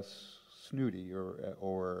probably less snooty or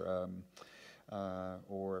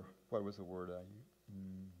what was the word I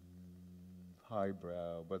used?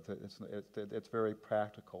 Highbrow, but it's very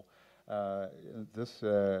practical. This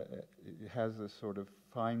has this sort of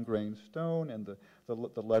fine-grained stone, and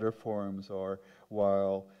the letter forms are,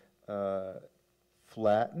 while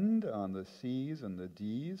flattened on the C's and the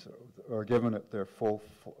D's, are given their full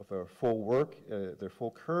work, their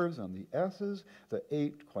full curves on the S's. The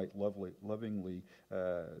 8 quite lovingly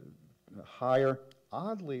higher.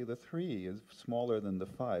 Oddly, the 3 is smaller than the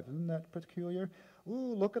 5. Isn't that peculiar?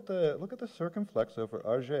 Ooh, look at the circumflex over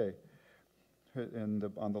Arget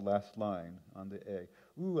on the last line on the A.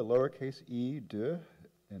 Ooh, a lowercase e, de,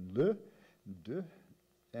 and le, de,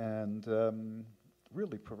 and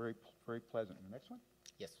really very, very pleasant. The next one?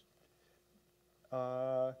 Yes.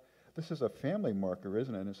 This is a family marker,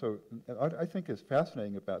 isn't it? And so I think is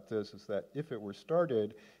fascinating about this is that if it were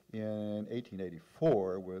started in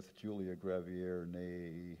 1884 with Julia Gravier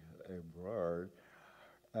née Ebrard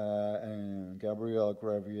and Gabrielle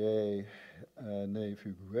Gravier née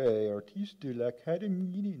Figuret, artiste de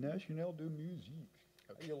l'Académie nationale de musique.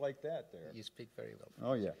 How do you like that there? You speak very well.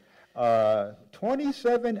 Oh, yeah.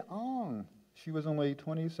 27 ans. She was only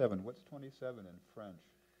 27. What's 27 in French?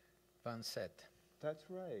 27. That's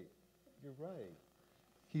right. You're right.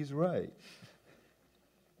 He's right.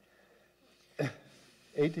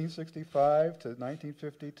 1865 to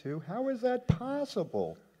 1952. How is that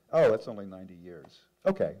possible? Oh, it's only 90 years.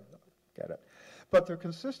 Okay, get it. But they're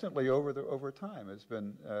consistently over time has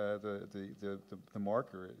been the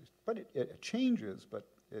marker. But it changes, but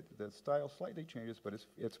the style slightly changes, but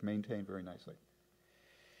it's maintained very nicely.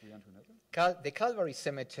 We enter another. The Calvary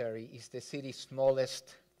Cemetery is the city's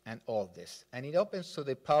smallest and oldest, and it opens to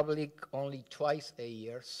the public only twice a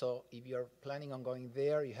year. So if you're planning on going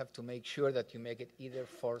there, you have to make sure that you make it either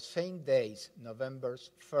for same days, November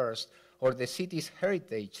 1st, or the city's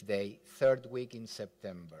Heritage Day, third week in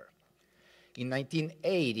September. In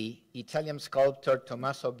 1980, Italian sculptor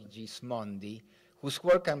Tommaso Gismondi, whose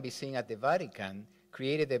work can be seen at the Vatican,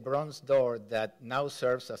 created a bronze door that now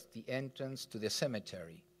serves as the entrance to the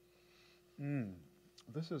cemetery.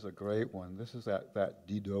 This is a great one. This is that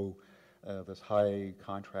Didot, this high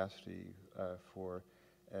contrasty for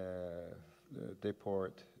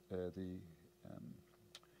Deport, the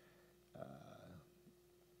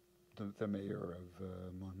mayor of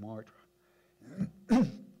Montmartre.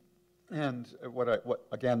 And what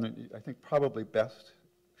again, I think probably best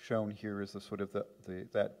shown here is the sort of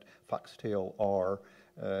that foxtail R,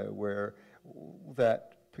 where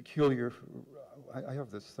that peculiar. I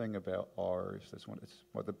have this thing about R's. This one, it's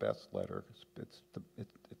one of the best letter. It's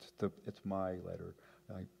my letter.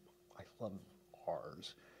 I love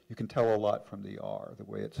R's. You can tell a lot from the R, the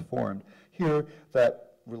way it's formed. Here,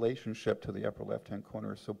 that relationship to the upper left-hand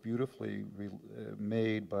corner is so beautifully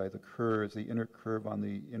made by the curves, the inner curve on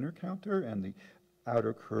the inner counter and the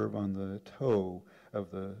outer curve on the toe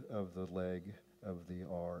of the leg of the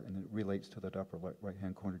R, and it relates to that upper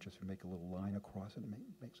right-hand corner. Just to make a little line across it, and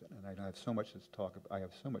makes it. And I have so much to talk about. I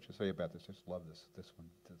have so much to say about this. Just love this one,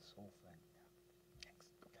 this whole thing. Yeah.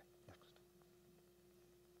 Next. Okay. Next.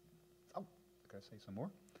 Oh, gotta say some more.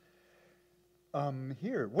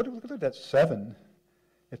 Here, look at that 7.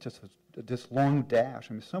 It's just this long dash.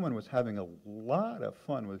 I mean, someone was having a lot of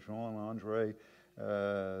fun with Jean-André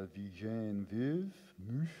Vigenvive,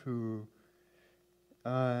 Mucho.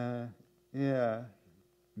 Yeah,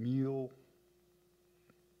 meal,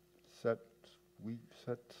 set,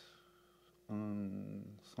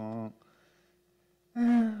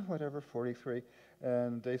 whatever, 43.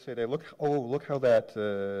 And they say, look how that,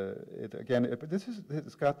 but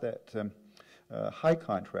it's got that high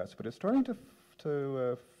contrast, but it's starting to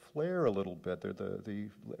flare a little bit. The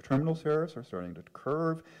terminal serifs are starting to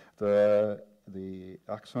curve. The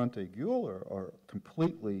accent aigus are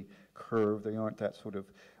completely curved. They aren't that sort of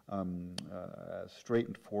straight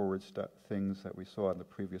and forward things that we saw in the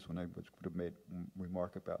previous one. I would have made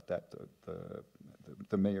remark about that.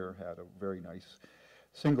 The mayor had a very nice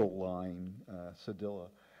single line cedilla.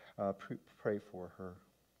 Pray for her,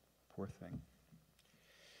 poor thing.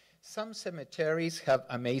 Some cemeteries have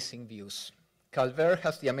amazing views. Calvert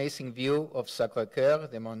has the amazing view of Sacré-Cœur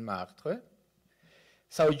de Montmartre.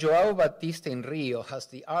 São João Batista in Rio has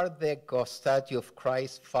the Art Deco statue of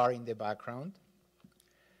Christ far in the background.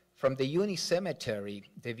 From the Uni Cemetery,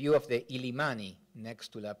 the view of the Illimani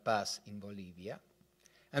next to La Paz in Bolivia.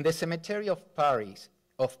 And the Cemetery of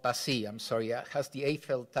Passy, has the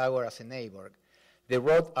Eiffel Tower as a neighbor, the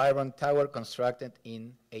wrought iron tower constructed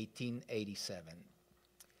in 1887.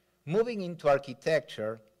 Moving into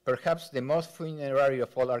architecture, perhaps the most funerary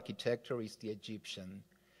of all architecture is the Egyptian.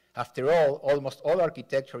 After all, almost all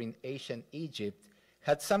architecture in ancient Egypt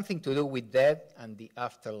had something to do with death and the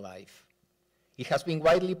afterlife. It has been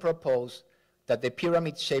widely proposed that the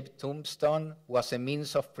pyramid-shaped tombstone was a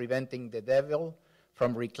means of preventing the devil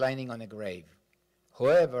from reclining on a grave.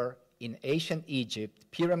 However, in ancient Egypt,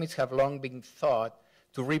 pyramids have long been thought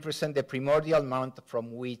to represent the primordial mount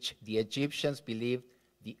from which the Egyptians believed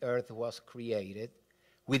the earth was created,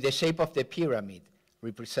 with the shape of the pyramid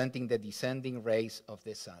representing the descending rays of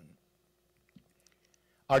the sun.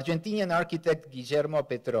 Argentinian architect Guillermo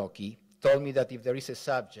Petrocchi told me that if there is a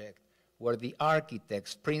subject where the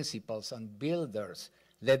architects, principals, and builders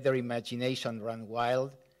let their imagination run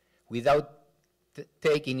wild without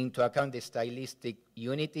taking into account the stylistic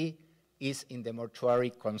unity, is in the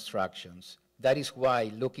mortuary constructions. That is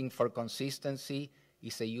why looking for consistency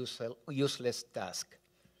is a useless task.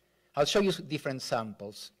 I'll show you different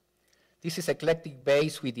samples. This is eclectic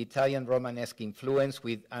base with Italian Romanesque influence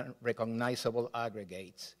with unrecognizable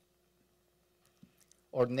aggregates.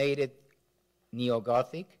 Ornated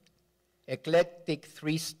neo-Gothic, eclectic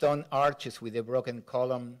 3-stone arches with a broken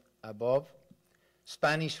column above,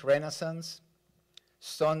 Spanish Renaissance,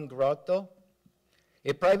 stone grotto,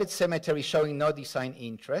 a private cemetery showing no design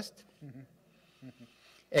interest,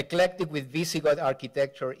 eclectic with Visigoth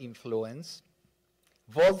architecture influence,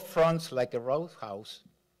 vault fronts like a roadhouse,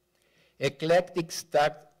 eclectic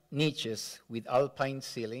stacked niches with alpine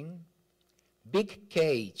ceiling, big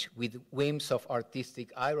cage with whims of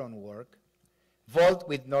artistic ironwork, vault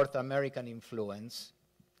with North American influence,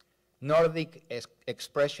 Nordic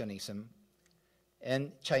expressionism,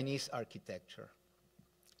 and Chinese architecture.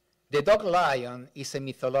 The dog lion is a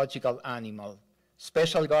mythological animal,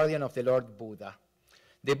 special guardian of the Lord Buddha.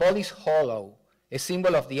 The ball is hollow, a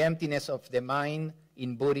symbol of the emptiness of the mind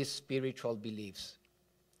in Buddhist spiritual beliefs.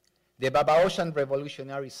 The Babaoshan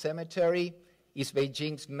Revolutionary Cemetery is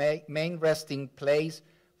Beijing's main resting place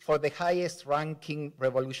for the highest ranking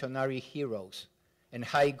revolutionary heroes and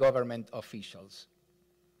high government officials.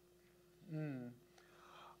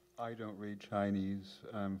 I don't read Chinese,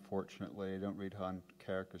 unfortunately. I don't read Han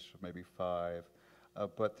characters, maybe 5.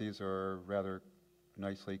 But these are rather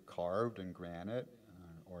nicely carved in granite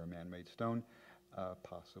or a man-made stone,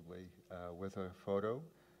 possibly with a photo.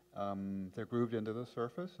 They're grooved into the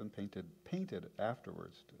surface and painted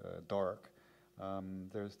afterwards, dark.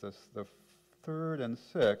 There's the 3rd and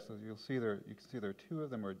 6th. As you can see there 2 of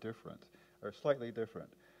them are different, or slightly different.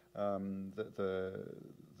 The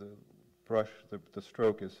brush, the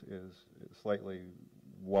stroke is slightly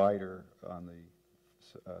wider on the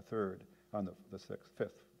 3rd, on the 6th,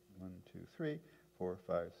 5th. 1, 2, 3, 4,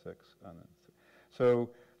 5, 6. So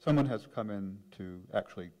someone has come in to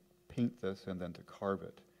actually paint this and then to carve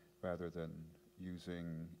it, rather than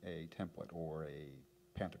using a template or a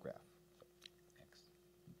pantograph. Next.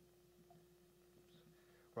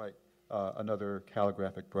 Right, another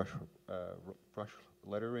calligraphic brush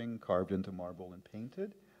lettering carved into marble and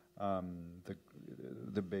painted.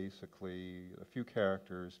 The basically, a few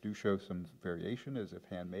characters do show some variation as if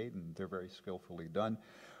handmade, and they're very skillfully done.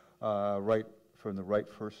 Right from the right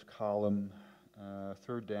first column,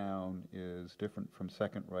 3rd down is different from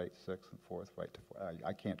 2nd right, 6th and 4th right to 4th.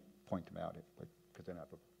 I can't point them out because then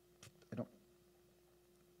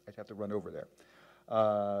I'd have to run over there.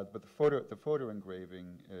 But the photo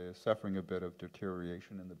engraving is suffering a bit of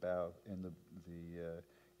deterioration in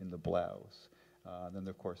the blouse. Then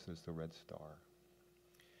of course there's the red star.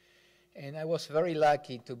 And I was very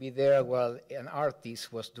lucky to be there while an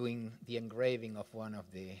artist was doing the engraving of one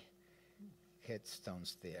of the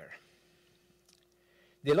headstones there.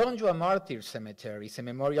 The Longhua Martyrs Cemetery is a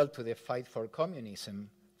memorial to the fight for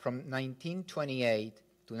communism. From 1928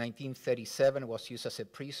 to 1937 was used as a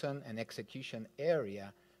prison and execution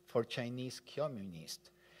area for Chinese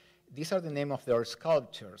communists. These are the name of their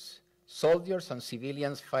sculptures: soldiers and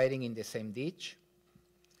civilians fighting in the same ditch,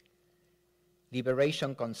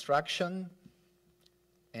 liberation construction,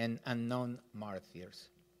 and unknown martyrs.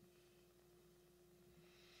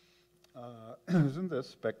 Isn't this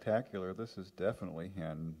spectacular? This is definitely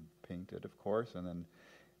hand-painted, of course, and then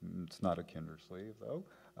it's not a Kindersleeve, though,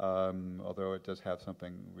 although it does have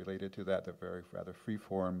something related to that, the very rather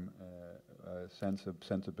free-form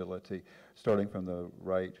sensibility, starting from the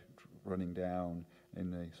right, running down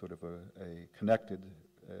in a sort of a connected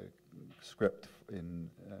script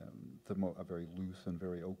in a very loose and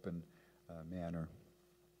very open manner.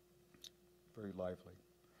 Very lively.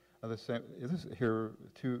 Here,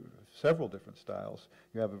 several different styles.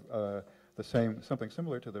 You have something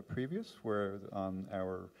similar to the previous, where on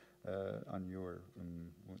your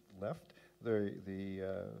left,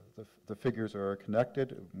 the figures are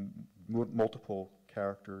connected, multiple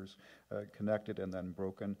characters connected and then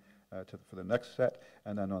broken for the next set,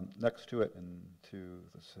 and then next to it, and to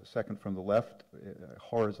the second from the left,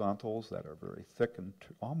 horizontals that are very thick and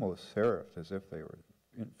almost serifed, as if they were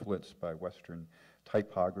influenced by Western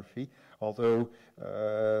typography, although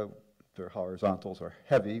their horizontals are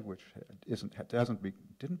heavy, which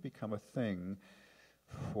didn't become a thing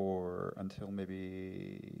until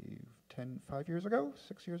maybe 5 years ago,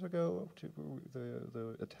 6 years ago, to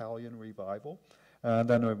the Italian revival, and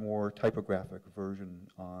then a more typographic version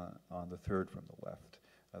on the 3rd from the left.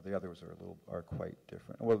 The others are quite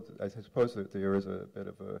different. Well, I suppose that there is a bit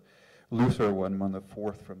of a looser one on the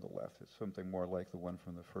 4th from the left. It's something more like the one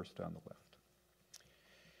from the 1st on the left.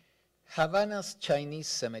 Havana's Chinese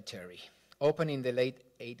Cemetery, opened in the late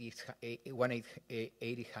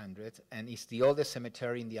 1800s, and is the oldest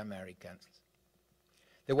cemetery in the Americas.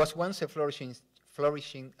 There was once a flourishing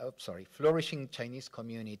Chinese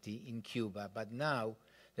community in Cuba, but now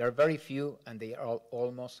there are very few, and they are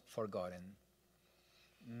almost forgotten.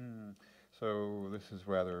 So this is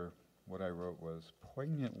rather, what I wrote was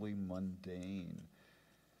poignantly mundane.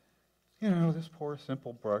 You know, this poor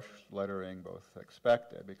simple brush lettering, both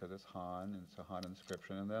expected because it's Han, and it's a Han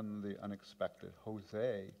inscription, and then the unexpected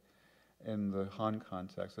Jose in the Han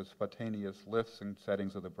context. The spontaneous lifts and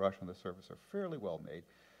settings of the brush on the surface are fairly well made,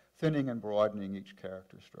 thinning and broadening each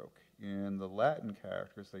character stroke. In the Latin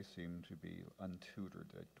characters, they seem to be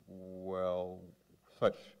untutored. Well,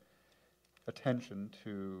 such attention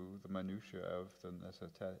to the minutiae of the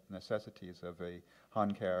necessities of a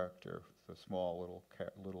Han character, the small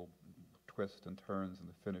little twists and turns and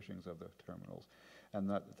the finishings of the terminals, and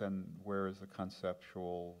then where is the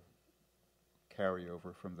conceptual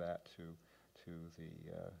carryover from that to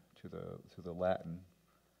the Latin?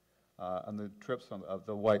 And the drips of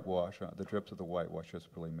the whitewash, the drips of the whitewash just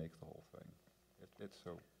really make the whole thing. It's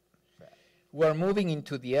so sad. We're moving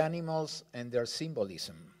into the animals and their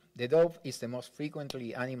symbolism. The dove is the most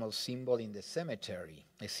frequently animal symbol in the cemetery,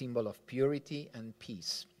 a symbol of purity and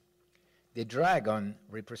peace. The dragon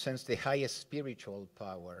represents the highest spiritual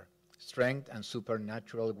power, strength, and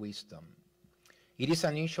supernatural wisdom. It is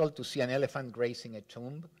unusual to see an elephant grazing a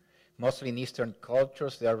tomb. Mostly in Eastern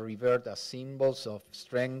cultures, they are revered as symbols of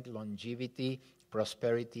strength, longevity,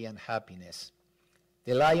 prosperity, and happiness.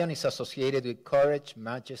 The lion is associated with courage,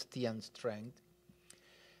 majesty, and strength.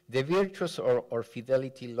 The virtues or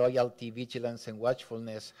fidelity, loyalty, vigilance, and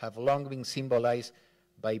watchfulness have long been symbolized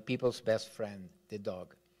by people's best friend, the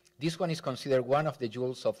dog. This one is considered one of the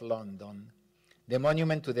jewels of London. The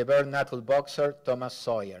monument to the bare-knuckled boxer Thomas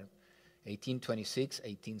Sawyer,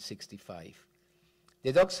 1826-1865.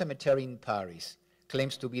 The Dog Cemetery in Paris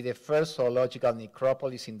claims to be the first zoological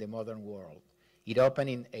necropolis in the modern world. It opened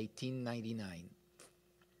in 1899.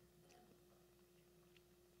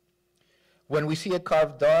 When we see a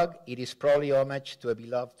carved dog, it is probably homage to a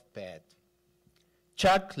beloved pet.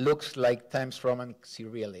 Chuck looks like Times Roman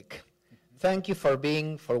Cyrillic. Thank you for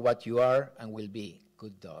being for what you are and will be,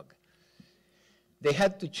 good dog. They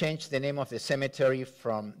had to change the name of the cemetery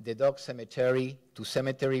from the Dog Cemetery to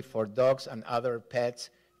Cemetery for Dogs and Other Pets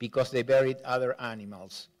because they buried other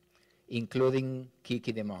animals, including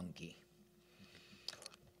Kiki the monkey.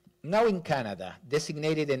 Now in Canada,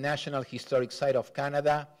 designated a National Historic Site of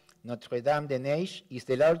Canada, Notre-Dame-des-Neiges is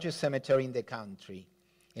the largest cemetery in the country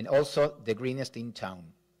and also the greenest in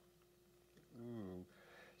town. Ooh.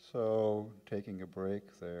 So, taking a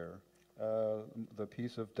break there, the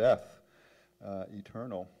piece of death,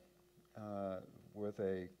 eternal, with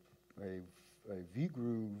a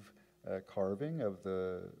V-groove carving of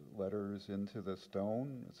the letters into the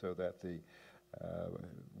stone so that the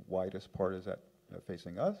widest part is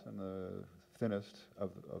facing us and the thinnest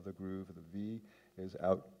of the groove of the V is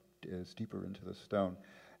deeper into the stone.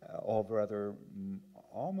 All rather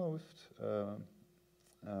almost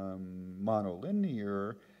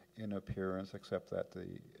monolinear in appearance, except that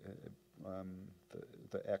the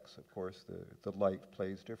X, of course, the light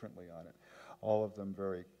plays differently on it. All of them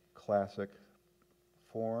very classic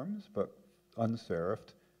forms, but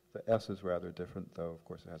unserifed. The S is rather different, though, of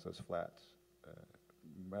course, it has those flats,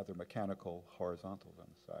 rather mechanical horizontals on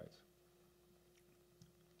the sides.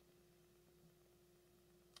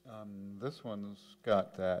 This one's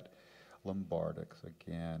got that Lombardics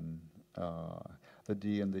again, the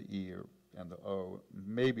D and the E and the O,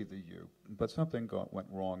 maybe the U, but something went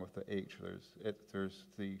wrong with the H. There's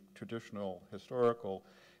the traditional historical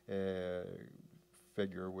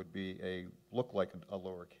figure would be look like a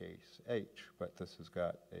lowercase h, but this has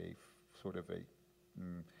got a sort of an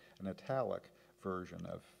italic version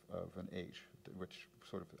of an H, which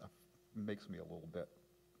sort of makes me a little bit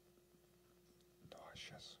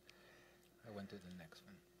nauseous. I went to the next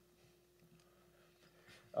one.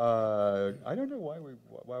 I don't know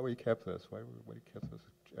why we kept this. Why we kept this?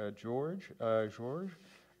 Georges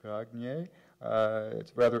Gagnier.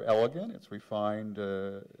 It's rather elegant. It's refined.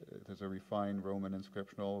 There's a refined Roman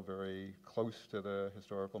inscriptional, very close to the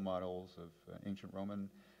historical models of ancient Roman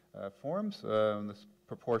forms. The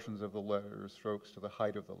proportions of the letter strokes to the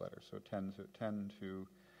height of the letter. So 10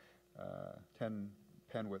 pen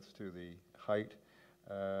widths to the height.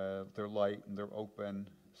 They're light and they're open.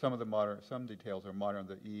 Some details are modern.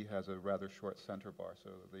 The E has a rather short center bar,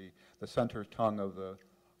 so the center tongue of the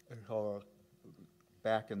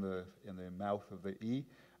back in the mouth of the E.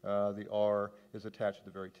 The R is attached to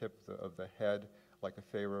the very tip of the head, like a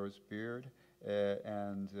pharaoh's beard,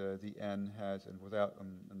 and the N has and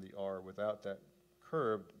the R without that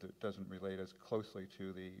curve that doesn't relate as closely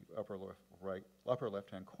to the upper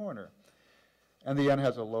left-hand corner, and the N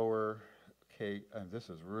has a lower K. And this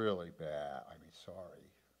is really bad. I mean, sorry,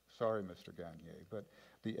 Mr. Gagnier, but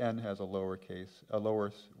the N has a lower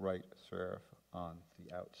right serif on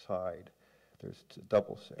the outside. There's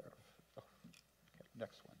double serif. Oh, okay,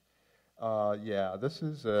 next one. Yeah, this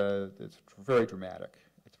is it's very dramatic.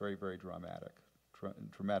 It's very, very dramatic.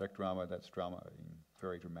 Dramatic drama that's dramaing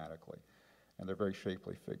very dramatically. and they're very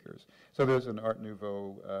shapely figures. So there's an Art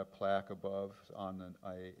Nouveau plaque above on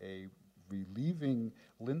a relieving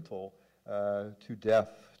lintel to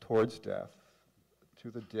death, towards death,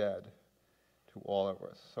 to the dead, to all of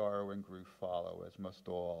us. Sorrow and grief follow, as must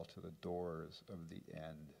all to the doors of the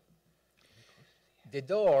end. The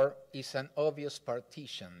door is an obvious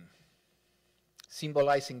partition,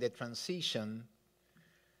 symbolizing the transition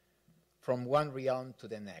from one realm to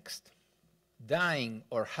the next. Dying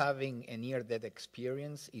or having a near-death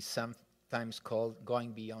experience is sometimes called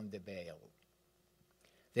going beyond the veil.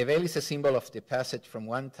 The veil is a symbol of the passage from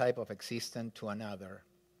one type of existence to another.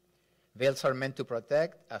 Veils are meant to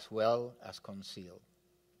protect as well as conceal.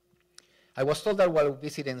 I was told that while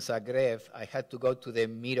visiting Zagreb, I had to go to the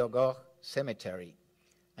Mirogoj cemetery,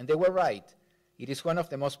 and they were right. It is one of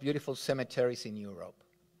the most beautiful cemeteries in Europe.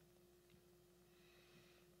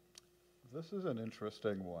 This is an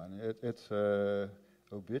interesting one. It's a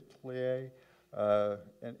obituary,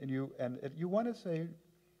 and you want to say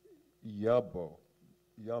Yabat,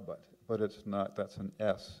 but it's not. That's an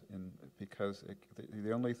S, because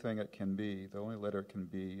the only thing it can be, the only letter it can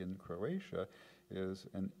be in Croatia, is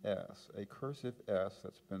an S, a cursive S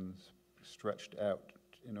that's been stretched out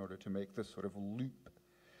in order to make this sort of loop.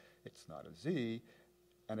 It's not a Z,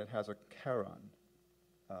 and it has a caron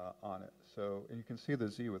on it. So, and you can see the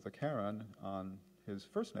Z with the caron on his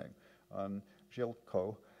first name, on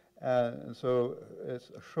Jelko, and so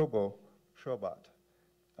it's a Shobat,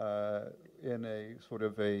 in a sort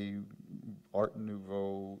of a Art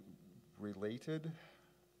Nouveau related.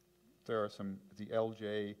 There are the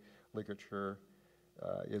LJ ligature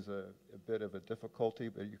is a bit of a difficulty,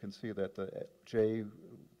 but you can see that the J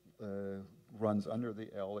runs under the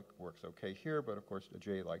L. It works okay here, but of course a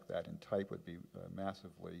J like that in type would be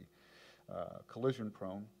massively collision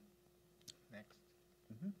prone. Next.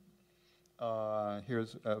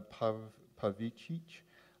 Here's Pavicic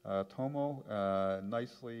Tomo,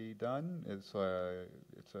 nicely done. It's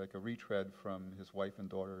like a retread from his wife and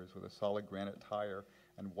daughters with a solid granite tire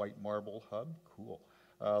and white marble hub. Cool.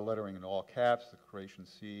 Lettering in all caps. The Croatian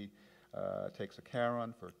C takes a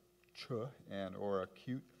caron for ch or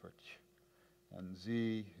acute for ch, and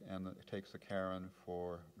Z, and it takes a caron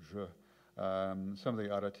for j. Some of the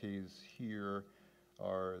oddities here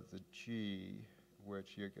are the G,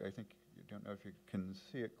 which I think you don't know if you can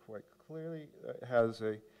see it quite clearly. It has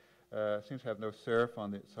seems to have no serif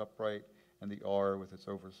on its upright, and the R with its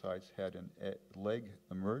oversized head and leg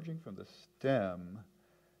emerging from the stem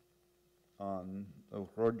on the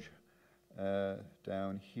roj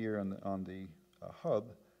down here on the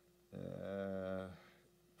hub,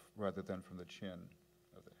 rather than from the chin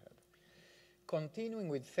of the head. Continuing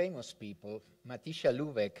with famous people, Matija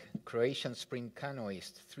Lubek, Croatian sprint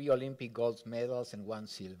canoeist, 3 Olympic gold medals and 1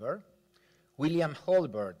 silver. William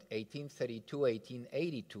Holbert,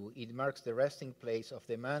 1832-1882, it marks the resting place of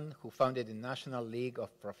the man who founded the National League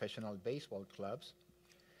of Professional Baseball Clubs.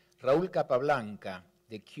 Raúl Capablanca,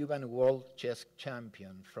 the Cuban world chess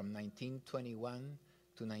champion from 1921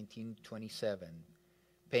 to 1927.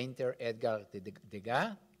 Painter Edgar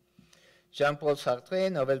Degas. Jean-Paul Sartre,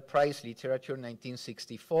 Nobel Prize Literature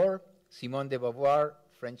 1964. Simone de Beauvoir,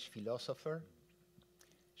 French philosopher.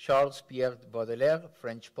 Charles-Pierre Baudelaire,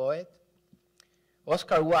 French poet.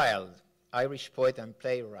 Oscar Wilde, Irish poet and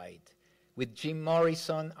playwright, with Jim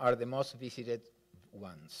Morrison are the most visited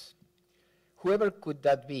ones. Whoever could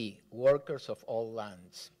that be? Workers of all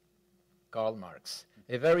lands. Karl Marx.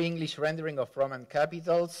 A very English rendering of Roman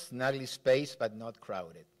capitals, snugly spaced but not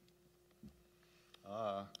crowded.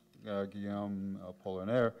 Guillaume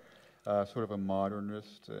Apollinaire, sort of a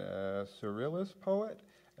modernist, surrealist poet,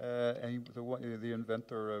 and the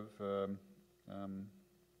inventor of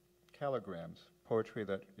calligrams, poetry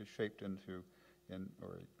that is shaped into,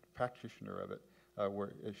 or a practitioner of it,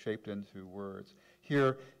 is shaped into words.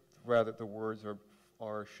 Here, rather, the words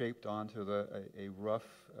are shaped onto a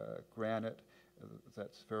rough granite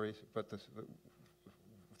that's very, but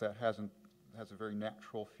that has a very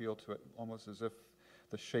natural feel to it, almost as if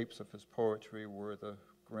the shapes of his poetry were the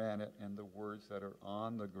granite and the words that are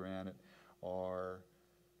on the granite are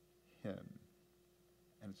him.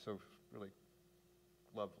 And it's so really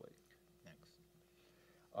lovely.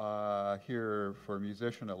 Here for a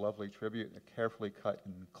musician, a lovely tribute, carefully cut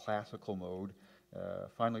in classical mode,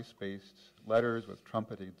 finely spaced letters with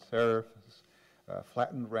trumpeted serifs,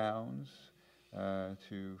 flattened rounds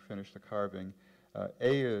to finish the carving. A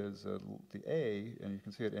is the A, and you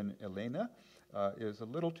can see it in Elena, is a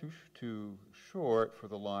little too short for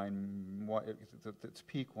the line. Its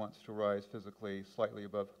peak wants to rise physically slightly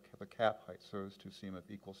above the cap height so as to seem of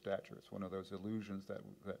equal stature. It's one of those illusions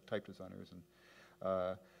that type designers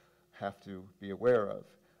have to be aware of.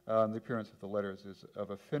 The appearance of the letters is of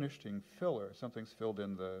a finishing filler. Something's filled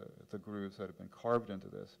in the grooves that have been carved into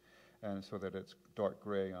this, and so that it's dark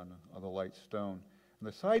gray on the light stone. And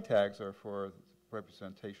the side tags are for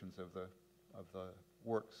representations of the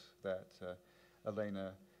works that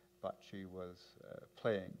Elena Bacci was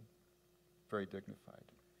playing. Very dignified.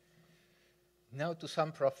 Now to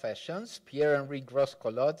some professions. Pierre-Henri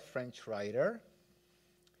Gros-Collot, French writer.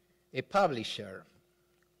 A publisher.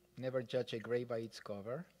 Never judge a grave by its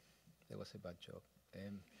cover. That was a bad joke.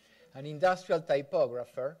 An industrial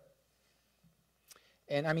typographer.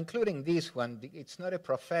 And I'm including this one. It's not a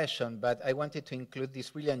profession, but I wanted to include this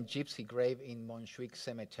brilliant gypsy grave in Munch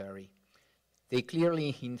Cemetery. They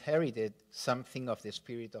clearly inherited something of the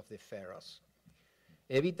spirit of the pharaohs.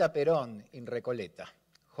 Evita Perón in Recoleta,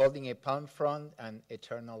 holding a palm frond and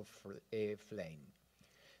eternal flame.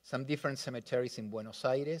 Some different cemeteries in Buenos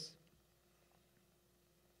Aires.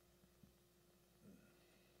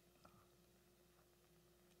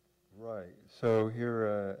 Right. So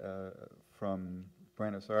here from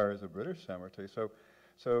Buenos Aires, a British cemetery.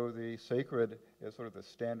 So the sacred is sort of the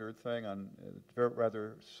standard thing, on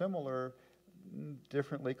rather similar,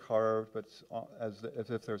 differently carved, but as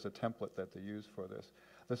if there's a template that they use for this.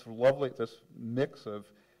 This mix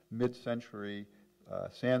of mid-century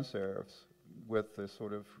sans serifs with this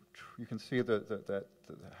sort of, you can see that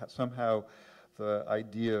somehow the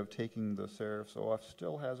idea of taking the serifs off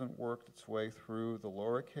still hasn't worked its way through the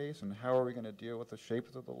lowercase, and how are we going to deal with the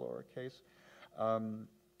shapes of the lowercase?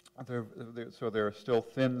 So there are still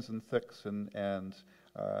thins and thicks, and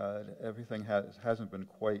everything hasn't been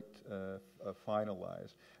quite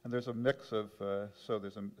finalized. And there's a mix of,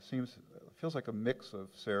 feels like a mix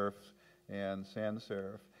of serifs and sans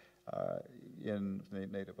serif in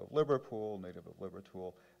native of Liverpool,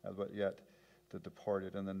 but yet the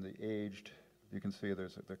departed, and then the aged. You can see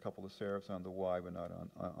there's a couple of serifs on the Y, but not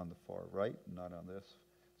on the far right, not on this.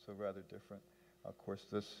 So rather different. Of course,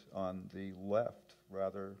 this on the left,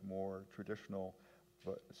 rather more traditional,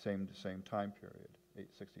 but same time period,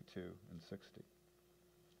 862 and 60.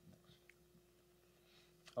 Next.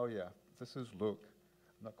 Oh yeah, this is Luke.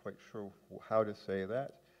 I'm not quite sure how to say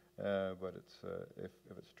that, but it's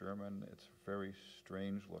if it's German, it's very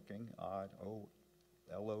strange looking, odd. Oh,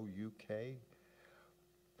 L-O-U-K.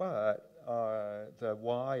 But the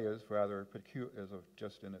Y is rather peculiar,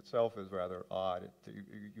 just in itself is rather odd.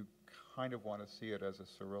 You kind of want to see it as a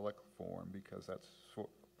Cyrillic form, because that's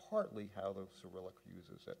partly how the Cyrillic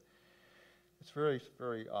uses it. It's very,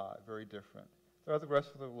 very odd, very different. The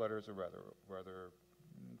rest of the letters are rather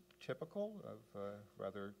typical of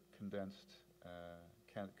rather condensed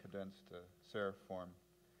serif form,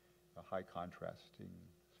 high contrasting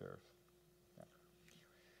serifs.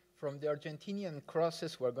 From the Argentinian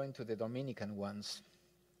crosses, we're going to the Dominican ones.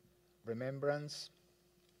 Remembrance.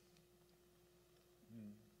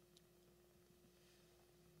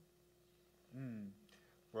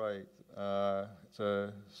 Right.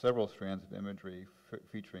 It's several strands of imagery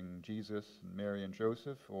featuring Jesus, Mary and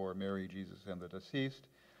Joseph, or Mary, Jesus, and the deceased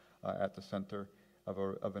at the center of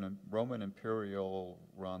a Roman imperial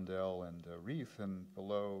rondel and wreath, and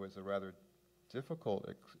below is a rather difficult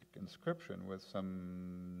inscription with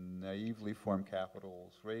some naively formed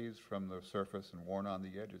capitals raised from the surface and worn on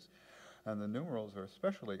the edges. And the numerals are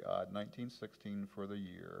especially odd, 1916 for the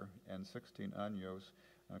year, and 16 años.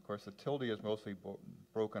 And of course the tilde is mostly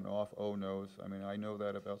broken off, oh no's. I mean, I know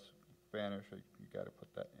that about Spanish, you got to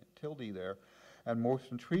put that tilde there. And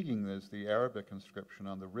most intriguing is the Arabic inscription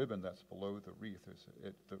on the ribbon that's below the wreath.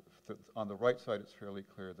 On the right side it's fairly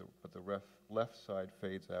clear, but the left side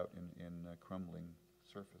fades out in crumbling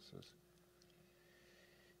surfaces.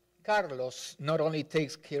 Carlos not only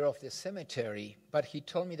takes care of the cemetery, but he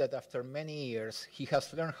told me that after many years he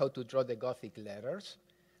has learned how to draw the Gothic letters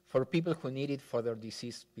for people who need it for their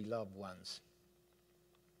deceased beloved ones.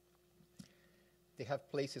 They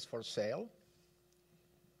have places for sale,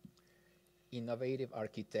 innovative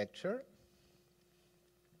architecture.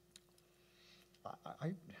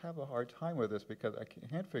 I have a hard time with this because I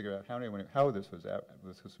can't figure out how this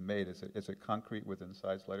was made. Is it concrete with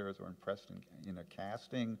incised letters or impressed in a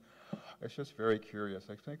casting? It's just very curious.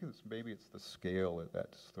 I think maybe it's the scale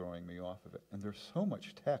that's throwing me off of it. And there's so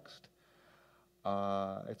much text.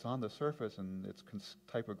 It's on the surface and it's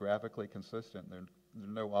typographically consistent. There are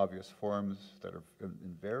no obvious forms that are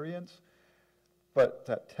in variance. But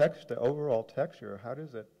that text, the overall texture, how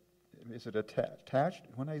does it? Is it attached?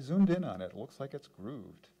 When I zoomed in on it, it looks like it's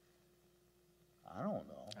grooved. I don't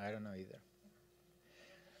know. I don't know either.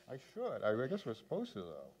 I should. I guess we're supposed to,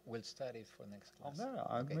 though. We'll study it for next class. Oh,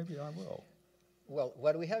 no, Okay. maybe I will. Well,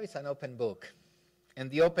 what we have is an open book. And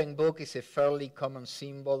the open book is a fairly common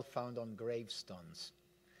symbol found on gravestones.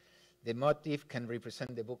 The motif can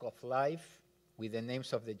represent the book of life with the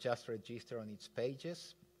names of the just registered on its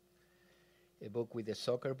pages, a book with a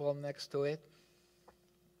soccer ball next to it,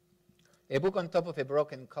 a book on top of a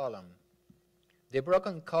broken column. The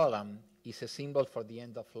broken column is a symbol for the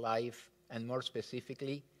end of life, and more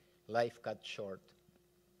specifically, life cut short.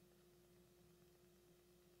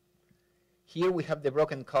 Here we have the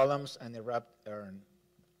broken columns and a wrapped urn.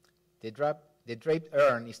 The draped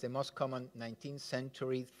urn is the most common 19th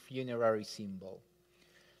century funerary symbol.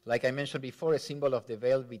 Like I mentioned before, a symbol of the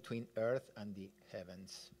veil between earth and the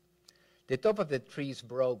heavens. The top of the tree is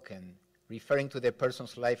broken, referring to the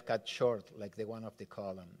person's life cut short, like the one of the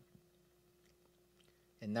column.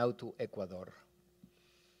 And now to Ecuador.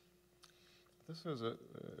 This is an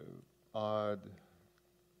odd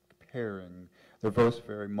pairing. They're both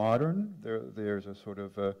very modern. There's a sort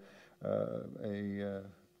of a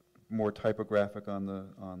more typographic on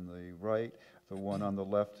the right. The one on the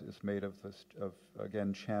left is made of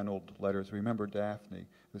again channeled letters. Remember Daphne,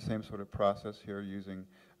 the same sort of process here, using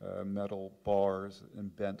metal bars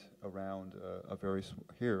and bent around a very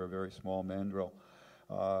small mandrel.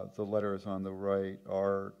 The letters on the right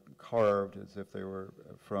are carved as if they were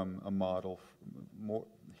from a model,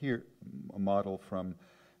 a model from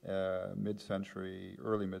early mid-century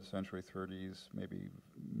 30s, maybe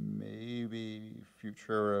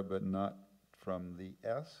Futura, but not from the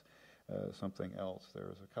S. Something else.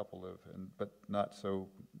 There's a couple of, but not so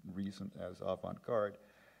recent as avant-garde,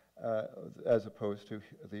 as opposed to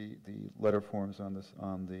the letter forms on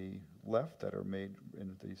the left that are made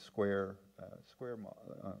in the square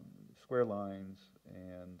lines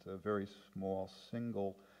and very small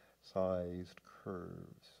single-sized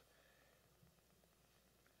curves.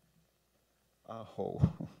 Oh,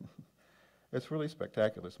 it's really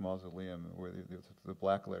spectacular, this mausoleum where the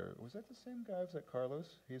black letter. Was that the same guy? Was that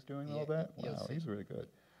Carlos? He's doing all that? Wow, he's really good.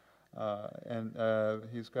 And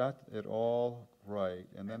he's got it all right,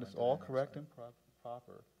 and then it's all correct and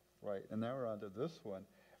proper, right? And now we're on to this one.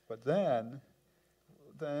 But then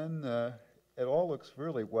it all looks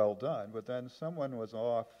really well done, but then someone was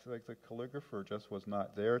off, like the calligrapher just was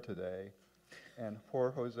not there today, and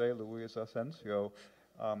poor Jose Luis Asensio,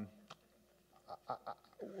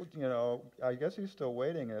 I guess he's still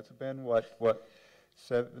waiting. It's been, what,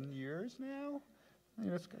 7 years now?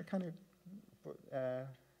 It's kind of,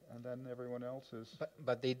 and then everyone else is...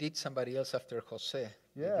 But they did somebody else after Jose.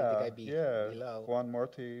 Yeah, below. Juan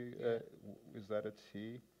Martí, is that a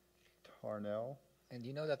T? Tarnell? And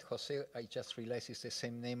you know that Jose, I just realized, is the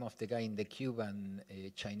same name of the guy in the Cuban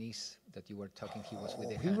Chinese that you were talking. He was with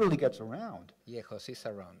the hand. He really gets around. Yeah, Jose's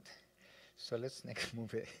around. So let's next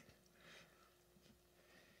move it.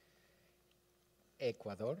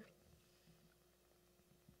 Ecuador.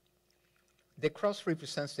 The cross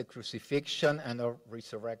represents the crucifixion and or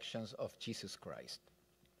resurrections of Jesus Christ.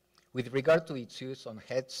 With regard to its use on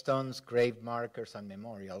headstones, grave markers, and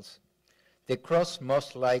memorials, the cross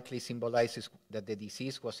most likely symbolizes that the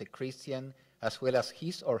deceased was a Christian, as well as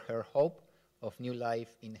his or her hope of new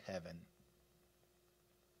life in heaven.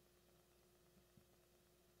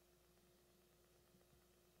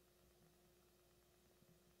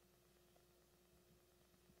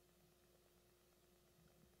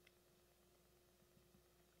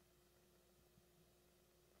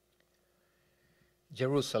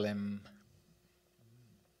 Jerusalem.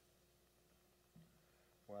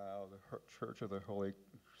 Wow, the Church of the Holy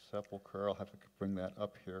Sepulchre. I'll have to bring that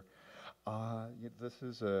up here. This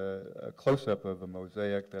is a close-up of a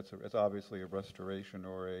mosaic. It's obviously a restoration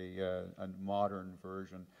or a modern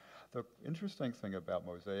version. The interesting thing about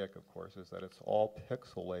mosaic, of course, is that it's all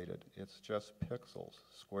pixelated. It's just pixels,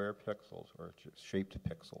 square pixels, or just shaped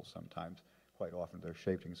pixels sometimes. Quite often they're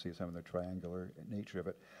shaped. You can see some of the triangular nature of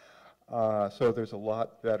it. So there's a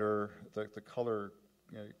lot better, the color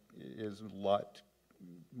is a lot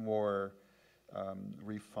more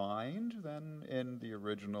refined than in the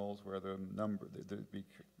originals, where the number,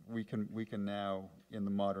 we can now, in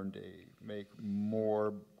the modern day, make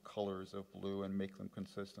more colors of blue and make them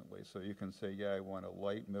consistently. So you can say, yeah, I want a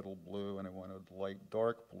light middle blue and I want a light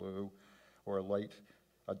dark blue, or a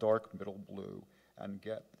dark middle blue, and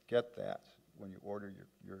get that when you order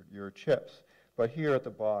your chips. But here at the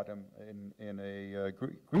bottom, in a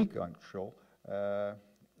Greek uncial,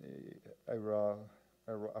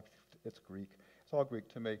 it's Greek. It's all Greek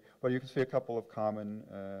to me. But you can see a couple of common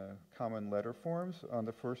letter forms. On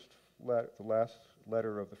the last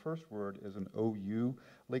letter of the first word is an OU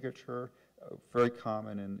ligature, very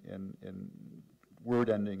common in word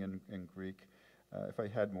ending in Greek. if I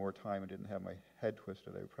had more time and didn't have my head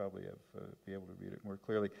twisted, I would probably have be able to read it more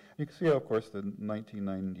clearly. You can see, of course, the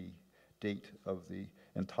 1990 date of the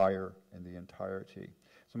entirety.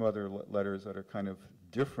 Some other letters that are kind of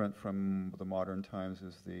different from the modern times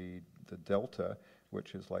is the delta,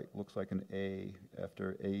 which is looks like an A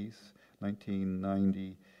after ace.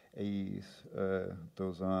 1990 ace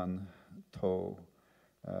dozan to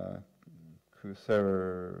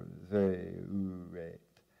kuser ve ure.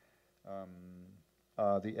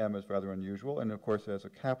 The M is rather unusual, and of course, as a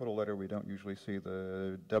capital letter, we don't usually see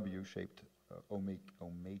the W-shaped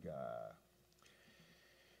omega.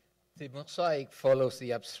 The mosaic follows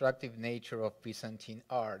the abstractive nature of Byzantine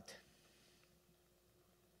art.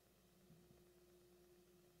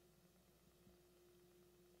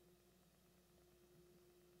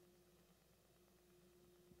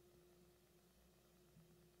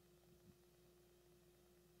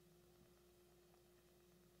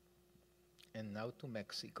 And now to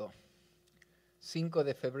Mexico. 5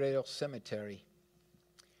 de Febrero Cemetery,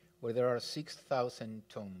 where there are 6,000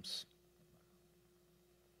 tombs.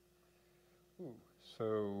 Ooh,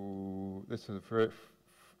 so this is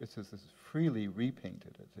freely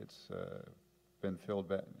repainted. It's been filled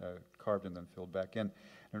back, carved and then filled back in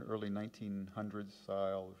an early 1900s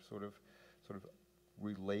style, sort of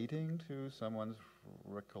relating to someone's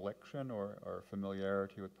recollection or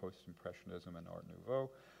familiarity with post-impressionism and Art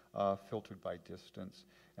Nouveau. Filtered by distance,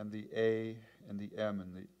 and the A and the M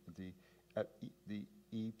and the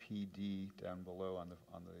EPD down below on the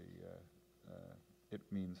it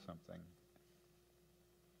means something.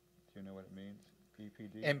 Do you know what it means?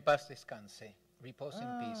 EPD. En paz descanse, repose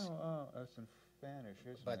in peace. Oh, that's in Spanish,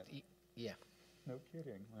 isn't But it? yeah, No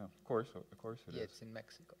kidding. Well, of course it yeah, is. it's in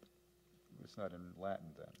Mexico. It's not in Latin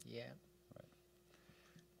then. Yeah. Right.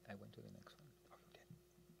 I went to the next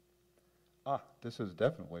one. This is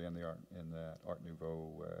definitely in the Art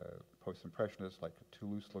Nouveau post-impressionist, like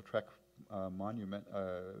Toulouse-Lautrec monument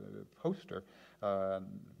poster,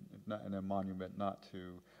 and a monument not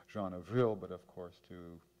to Jean Avril, but of course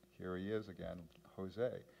to, here he is again,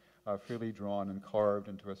 Jose, freely drawn and carved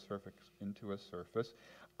into a surface.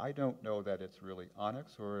 I don't know that it's really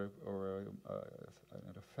onyx or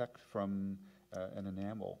an effect from an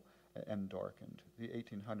enamel and darkened. The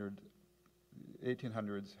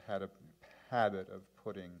 1800s had a habit of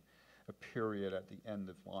putting a period at the end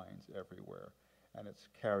of lines everywhere, and it's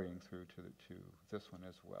carrying through to this one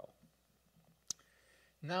as well.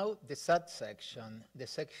 Now the sad section, the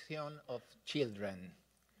section of children.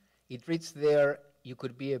 It reads there, you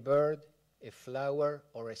could be a bird, a flower,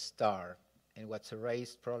 or a star. And what's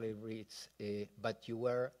erased probably reads, but you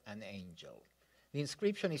were an angel. The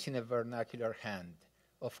inscription is in a vernacular hand.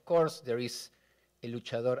 Of course, there is a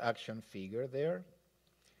luchador action figure there.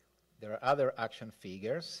 There are other action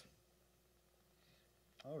figures.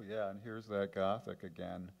 Oh yeah, and here's that Gothic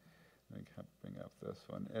again. Let me bring up this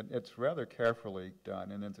one, and it's rather carefully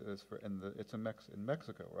done, and it's in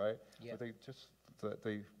Mexico, right? Yeah. But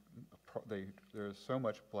there's so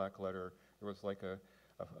much black letter. There was like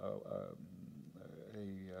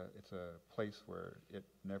it's a place where it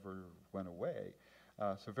never went away.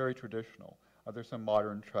 So very traditional. There's some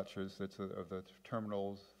modern touches. It's of the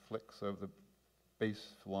terminals, flicks of the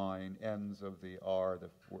base line, ends of the R,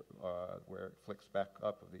 where it flicks back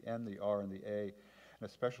up of the N, the R, and the A, and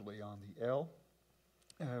especially on the L,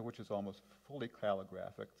 which is almost fully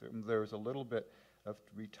calligraphic. There's a little bit of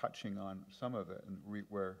retouching on some of it, and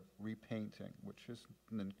where repainting, which is,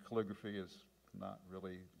 in calligraphy is not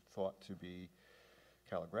really thought to be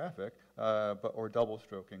calligraphic, or double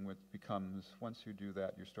stroking, which becomes, once you do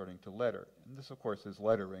that, you're starting to letter. And this, of course, is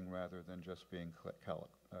lettering rather than just being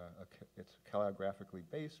it's calligraphically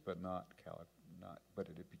based, but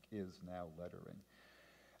it is now lettering.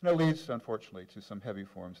 And it leads, unfortunately, to some heavy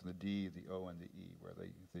forms in the D, the O, and the E, where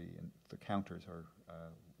the counters are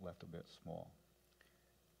left a bit small.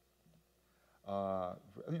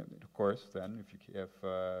 Of course, then, if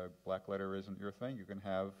black letter isn't your thing, you can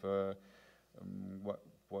have what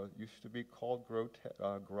used to be called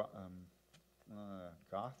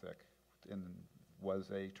Gothic,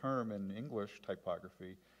 was a term in English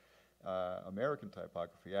typography, American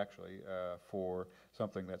typography actually, for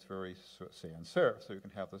something that's very sans serif. So you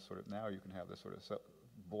can have this sort of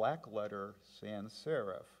black letter sans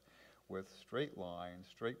serif with straight lines,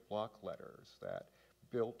 straight block letters that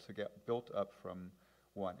built up from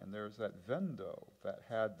one. And there's that Vendo that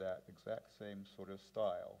had that exact same sort of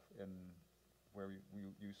style in where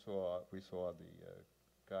we saw the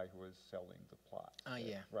guy who was selling the plot.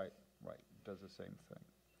 Yeah. Right, does the same thing.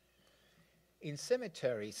 In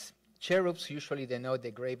cemeteries, cherubs usually denote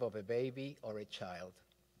the grave of a baby or a child.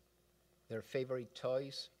 their favorite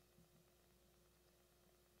toys,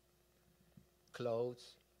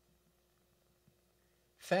 clothes.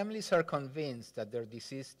 Families are convinced that their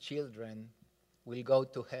deceased children will go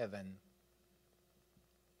to heaven.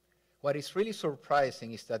 What is really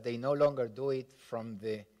surprising is that they no longer do it from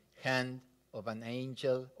the hand of an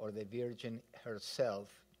angel or the Virgin herself,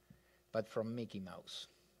 but from Mickey Mouse.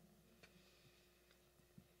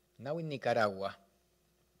 Now in Nicaragua.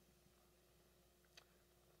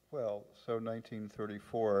 Well, so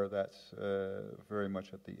 1934, that's very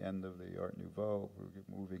much at the end of the Art Nouveau. We're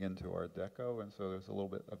moving into Art Deco, and so there's a little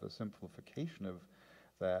bit of a simplification of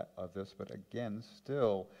this, but again,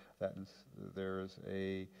 still, there's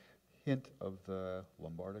a hint of the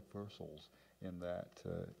Lombardic versals in that,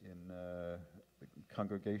 in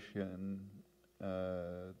Congregation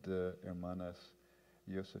de Hermanas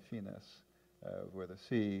Josefinas, where the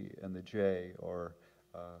C and the J are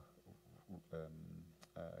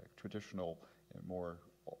traditional, more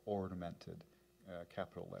ornamented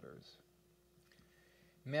capital letters.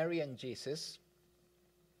 Mary and Jesus,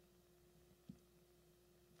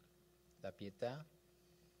 La Pietà,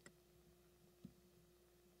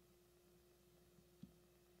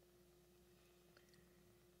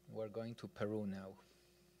 we're going to Peru now.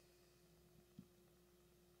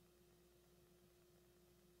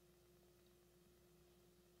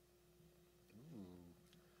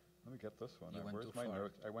 Let me get this one. You went Where's too my far.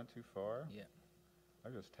 notes? I went too far? Yeah. I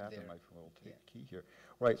just tapped There. on my little Yeah. key here.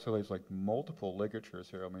 Right, so there's like multiple ligatures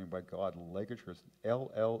here. I mean, by God, ligatures.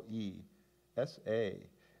 LLESALINASCOSS.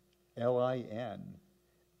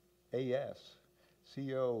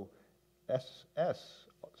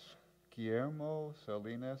 Guillermo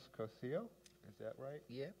Salinas Cosio? Is that right?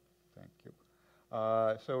 Yeah. Thank you.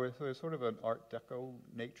 So there's sort of an Art Deco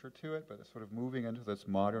nature to it, but it's sort of moving into this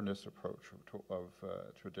modernist approach of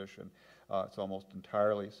tradition. It's almost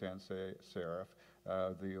entirely sans serif.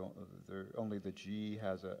 Only the G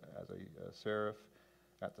has a serif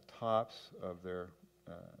at the tops of their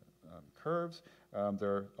curves.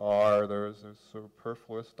 There's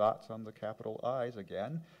superfluous dots on the capital I's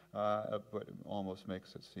again, but it almost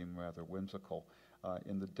makes it seem rather whimsical.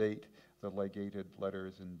 In the date, the legated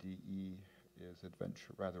letters in DE is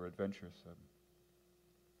rather adventuresome.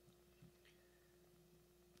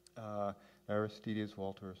 Aristides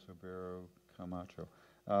Walter Sobero Camacho,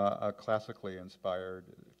 a classically inspired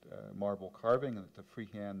marble carving, the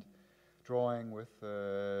freehand drawing with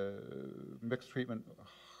mixed treatment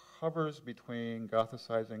hovers between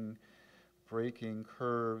gothicizing breaking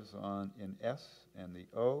curves in S and the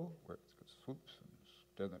O, where it swoops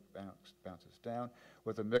and bounces down,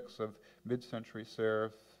 with a mix of mid-century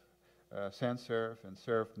serif, sans serif, and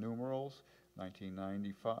serif numerals,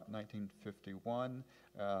 1951,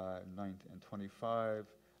 and 25,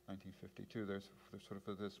 1952. There's sort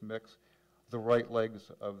of this mix. The right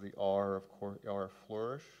legs of the R, of course, are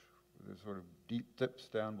flourish. There's sort of deep dips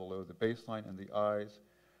down below the baseline, and the I's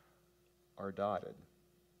are dotted,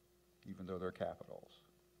 even though they're capitals.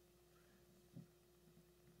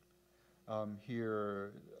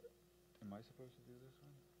 Here, am I supposed to do this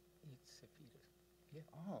one? It's a fetus. Yeah.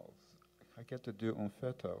 Oh, I get to do un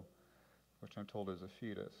feto, which I'm told is a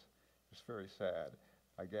fetus. It's very sad,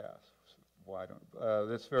 I guess. Why don't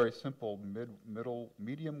this very simple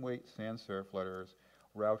medium weight sans serif letters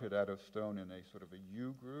routed out of stone in a sort of a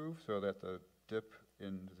U groove, so that the dip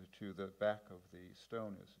into the back of the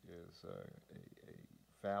stone is a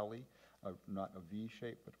valley, not a V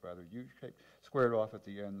shape, but rather U shape, squared off at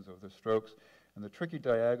the ends of the strokes. And the tricky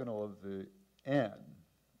diagonal of the N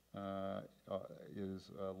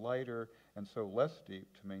is lighter and so less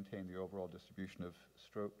deep to maintain the overall distribution of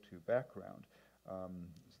stroke to background.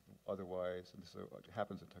 Otherwise, and so it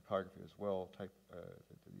happens in typography as well,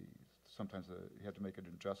 sometimes you have to make an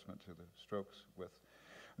adjustment to the strokes width.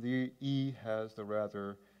 The E has the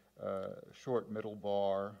rather short middle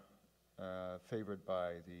bar favored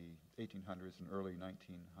by the 1800s and early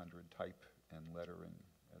 1900 type and lettering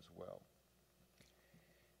as well.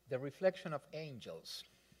 The reflection of angels.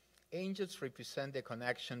 Angels represent the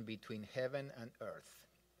connection between heaven and earth,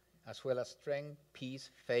 as well as strength,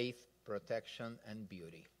 peace, faith, protection, and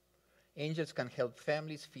beauty. Angels can help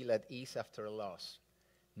families feel at ease after loss,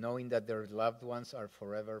 knowing that their loved ones are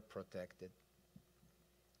forever protected.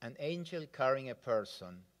 An angel carrying a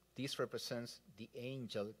person, this represents the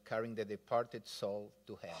angel carrying the departed soul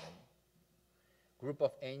to heaven. Group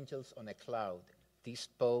of angels on a cloud, this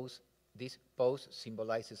pose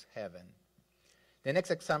symbolizes heaven. The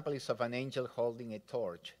next example is of an angel holding a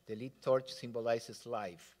torch. The lit torch symbolizes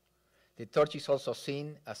life. The torch is also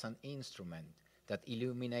seen as an instrument that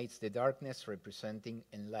illuminates the darkness, representing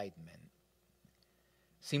enlightenment.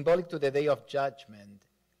 Symbolic to the day of judgment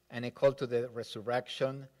and a call to the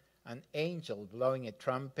resurrection, an angel blowing a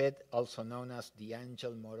trumpet, also known as the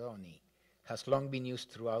Angel Moroni, has long been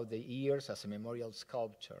used throughout the years as a memorial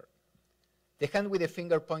sculpture. The hand with the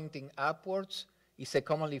finger pointing upwards is a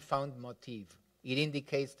commonly found motif. It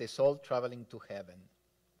indicates the soul traveling to heaven.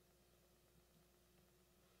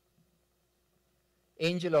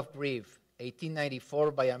 Angel of Grief,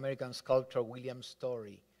 1894 by American sculptor William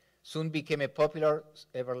Story, soon became a popular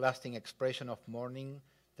everlasting expression of mourning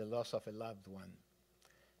the loss of a loved one.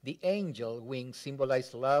 The angel wings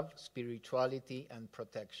symbolize love, spirituality, and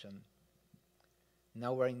protection.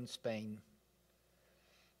 Now we're in Spain.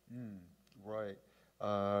 Right.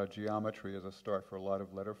 Geometry is a start for a lot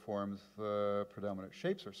of letter forms. The predominant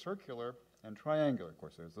shapes are circular and triangular. Of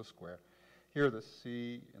course, there's the square. Here, the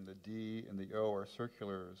C and the D and the O are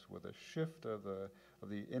circulars with a shift of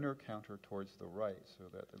the inner counter towards the right, so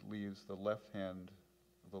that it leaves the left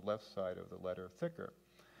side of the letter thicker.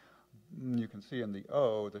 You can see in the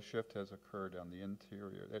O, the shift has occurred on the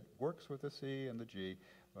interior. It works with the C and the G,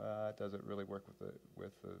 but does it really work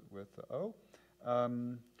with the O?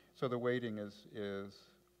 So the weighting is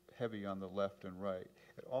heavy on the left and right.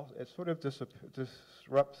 It sort of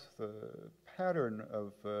disrupts the pattern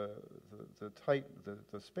of the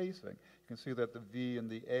spacing. You can see that the V and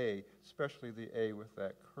the A, especially the A with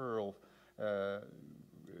that curl,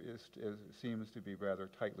 seems to be rather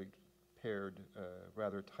tightly paired,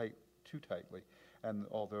 too tightly. And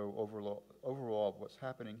although overall what's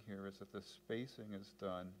happening here is that the spacing is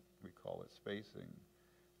done, we call it spacing.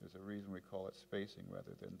 There's a reason we call it spacing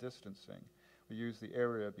rather than distancing. We use the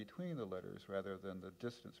area between the letters rather than the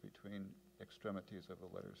distance between extremities of the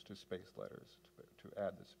letters to space letters, to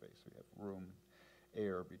add the space. We have room,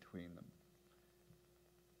 air between them.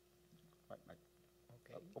 Right,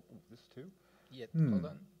 Okay. This too? Yet, hold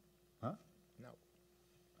on. Huh?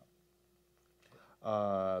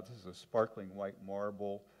 No. This is a sparkling white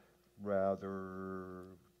marble, rather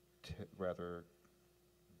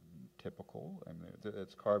typical. I mean,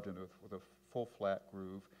 it's carved into with a full flat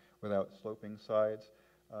groove without sloping sides,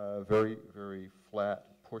 very, very flat,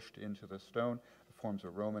 pushed into the stone. The forms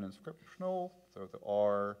are Roman inscriptional, so the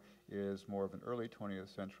R is more of an early 20th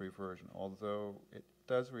century version, although it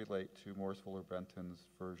does relate to Morse Fuller-Benton's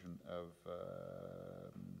version of,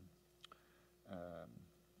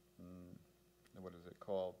 what is it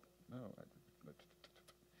called? No,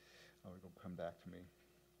 it'll come back to me.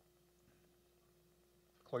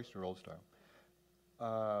 Cloister Old Style.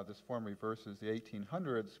 This form reverses the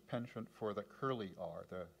 1800s penchant for the curly R,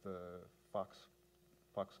 the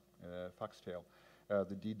foxtail,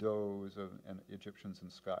 the didos and Egyptians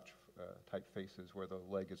and Scotch typefaces, where the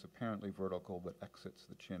leg is apparently vertical but exits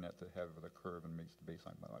the chin at the head of the curve and makes the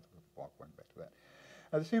baseline. Going back to that.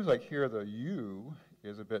 It seems like here the U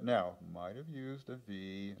is a bit now. Might have used a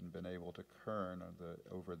V and been able to kern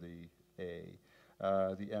over the A.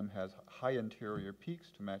 The M has high interior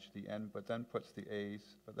peaks to match the N, but then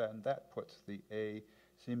that puts the A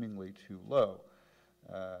seemingly too low.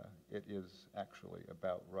 It is actually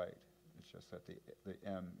about right. It's just that the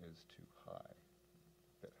M is too high,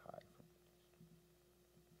 a bit high.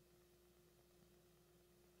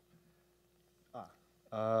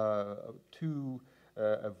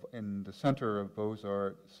 In the center of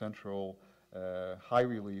Beaux-Arts, central high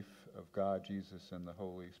relief of God, Jesus, and the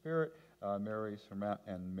Holy Spirit. Mary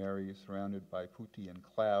surrounded by putti and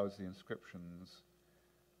clouds. The inscriptions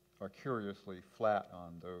are curiously flat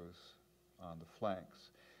on the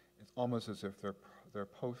flanks. It's almost as if they're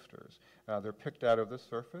posters. They're picked out of the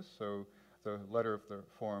surface, so the letter of the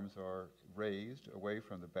forms are raised away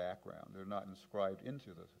from the background. They're not inscribed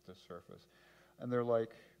into the surface. And they're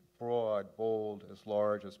like broad, bold, as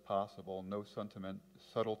large as possible, no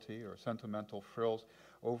subtlety or sentimental frills.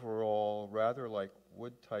 Overall, rather like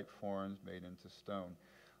wood-type forms made into stone.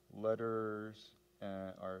 Letters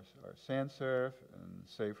are sans serif, and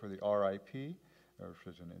save for the RIP, which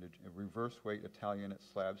is a reverse weight Italian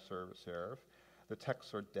slab serif. The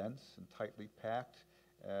texts are dense and tightly packed,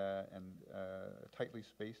 and tightly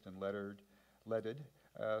spaced and leaded,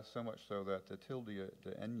 so much so that the tilde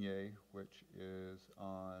de enye, which is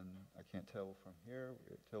on, I can't tell from here,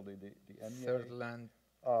 tilde de enye. Third land.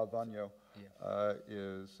 Vanyo, yeah.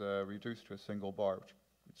 is reduced to a single bar, which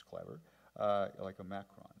is clever, like a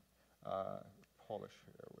macron. Polish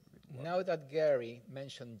here would be. Now that Gary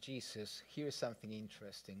mentioned Jesus, here's something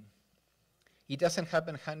interesting. It doesn't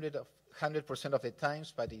happen 100% of the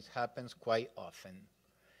times, but it happens quite often.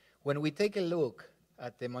 When we take a look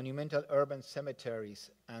at the monumental urban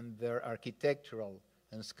cemeteries and their architectural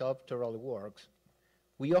and sculptural works,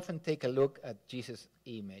 we often take a look at Jesus'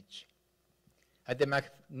 image. at the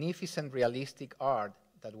magnificent realistic art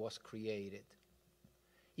that was created,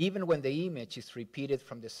 even when the image is repeated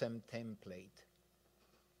from the same template.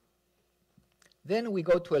 Then we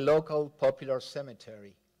go to a local popular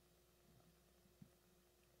cemetery.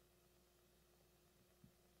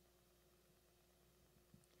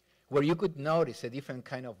 Where you could notice a different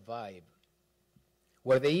kind of vibe,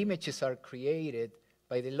 where the images are created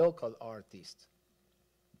by the local artist.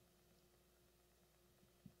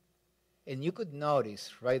 And you could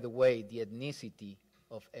notice right away the ethnicity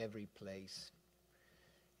of every place.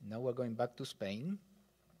 Now we're going back to Spain.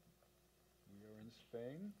 We are in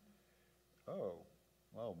Spain. Oh,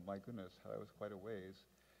 well, my goodness, that was quite a ways.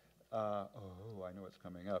 Oh, I know what's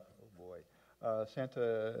coming up. Oh, boy.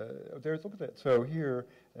 Look at that. So here,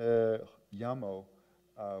 Yamo,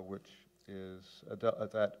 which is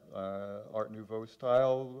that Art Nouveau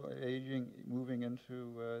style, moving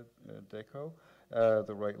into Deco.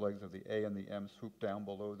 The right legs of the A and the M swoop down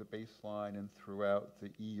below the baseline, and throughout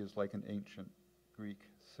the E is like an ancient Greek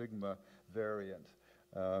sigma variant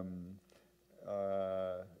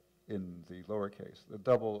in the lowercase. The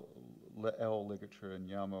double L ligature in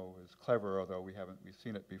Yamo is clever, although we've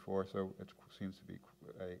seen it before, so it seems to be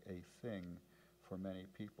a thing for many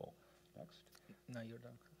people. Next. No, you're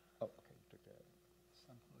done. Oh, okay, you took that.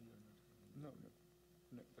 No,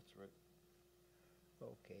 that's right.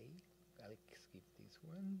 Okay, I'll skip this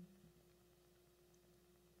one.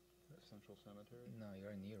 Central Cemetery? No,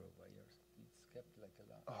 you're in Mirogoj. It's kept like a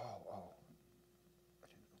lot. Oh. I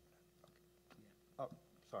didn't open it. Okay. Yeah. Oh,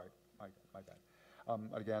 sorry, my bad.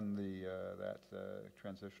 Again, that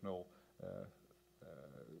transitional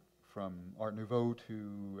from Art Nouveau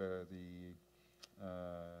to the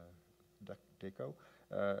Deco.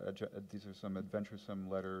 These are some adventuresome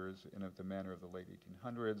letters in the manner of the late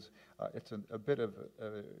 1800s. It's a bit of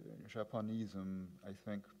Japonism, I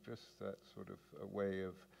think, just that sort of a way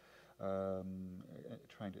of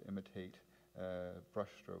trying to imitate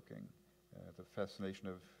brushstroking, the fascination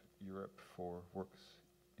of Europe for works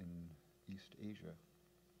in East Asia.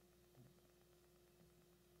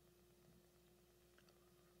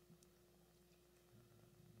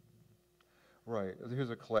 Right,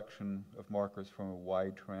 here's a collection of markers from a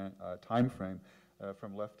wide time frame,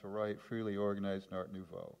 from left to right, freely organized in Art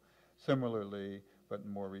Nouveau. Similarly, but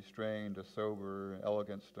more restrained, a sober,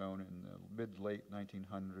 elegant stone in the mid-late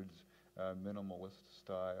 1900s, minimalist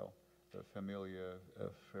style, the Familia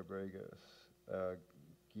Fabregas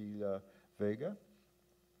Gila Vega.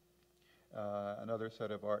 Another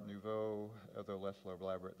set of Art Nouveau, although less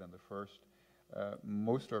elaborate than the first.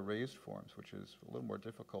 Most are raised forms, which is a little more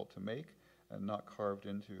difficult to make and not carved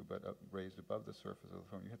into, but raised above the surface of the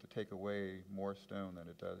form. You have to take away more stone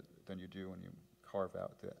than you do when you carve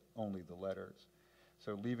out only the letters.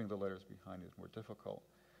 So leaving the letters behind is more difficult.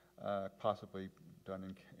 Possibly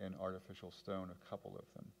done in artificial stone, a couple of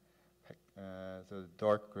them. The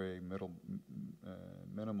dark gray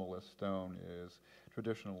minimalist stone is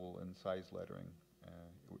traditional in size lettering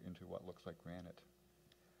into what looks like granite.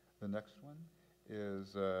 The next one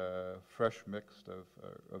is fresh mixed of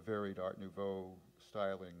varied Art Nouveau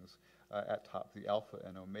stylings. At top, the alpha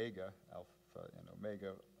and omega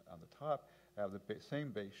on the top have the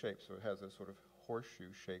same base shape, so it has a sort of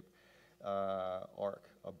horseshoe shape arc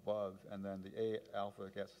above, and then the A alpha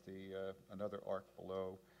gets another arc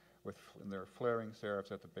below, and there are flaring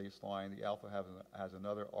serifs at the baseline. The alpha has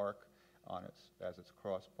another arc on as its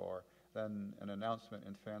crossbar. Then an announcement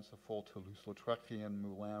in fanciful Toulouse-Lautrechian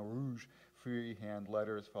Moulin Rouge freehand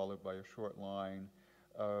letters, followed by a short line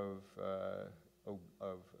of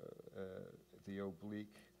the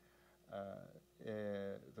oblique.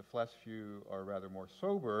 The last few are rather more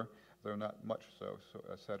sober, though not much so. So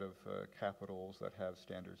a set of capitals that have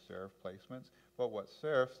standard serif placements. But what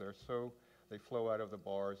serifs, they flow out of the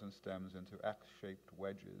bars and stems into X-shaped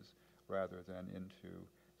wedges rather than into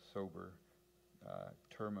sober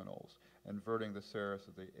terminals, inverting the serifs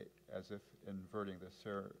as if inverting the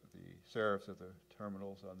serifs of the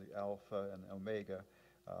terminals on the alpha and omega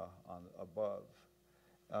on above.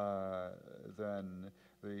 Then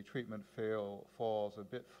the treatment falls a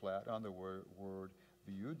bit flat on the word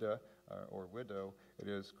viuda or widow. It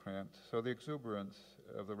is cramped, so the exuberance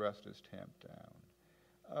of the rest is tamped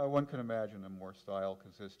down. One can imagine a more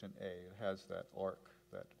style-consistent A. It has that arc,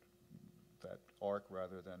 that arc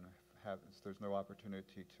rather than there's no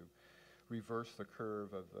opportunity to reverse the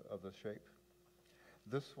curve of the shape.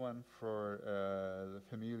 This one for the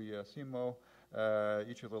Familia Simo,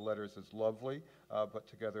 each of the letters is lovely, but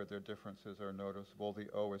together their differences are noticeable. The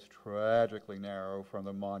O is tragically narrow from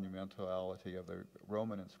the monumentality of the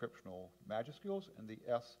Roman inscriptional majuscules, and the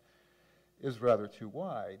S is rather too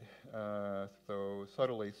wide, though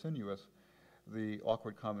subtly sinuous. The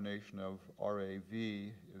awkward combination of RAV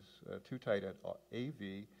is too tight at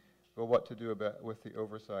AV, but what to do with the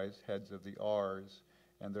oversized heads of the R's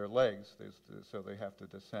and their legs, so they have to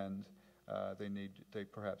descend. They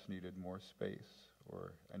perhaps needed more space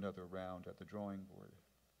or another round at the drawing board.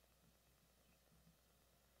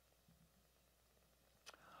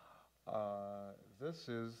 This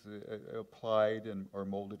is applied or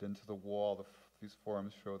molded into the wall. These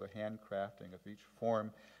forms show the handcrafting of each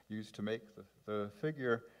form used to make the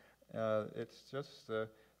figure. It's just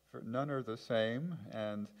none are the same,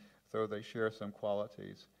 and though they share some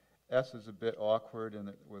qualities. S is a bit awkward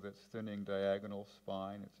with its thinning diagonal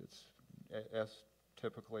spine. S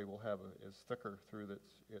typically will is thicker through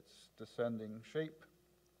its descending shape,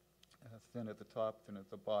 thin at the top, thin at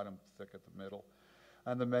the bottom, thick at the middle.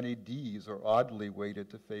 And the many D's are oddly weighted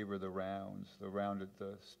to favor the rounds.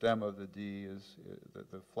 The stem of the D is,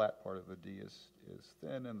 the flat part of the D is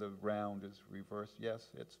thin, and the round is reversed. Yes,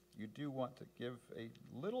 you do want to give a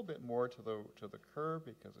little bit more to the curve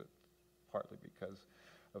partly because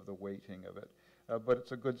of the weighting of it. But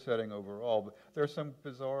it's a good setting overall. But there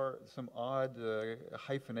are some odd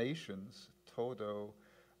hyphenations. Todo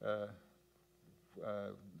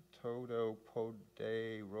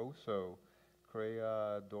poderoso,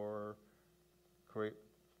 creador,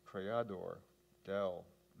 del.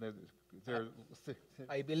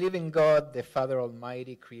 I believe in God, the Father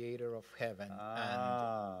Almighty, creator of heaven.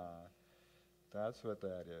 That's what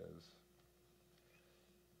that is.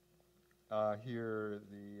 Here,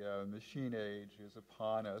 the machine age is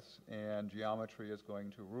upon us, and geometry is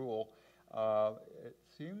going to rule. It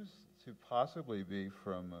seems to possibly be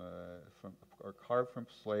from or carved from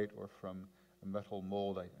slate or from a metal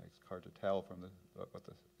mold. It's hard to tell from what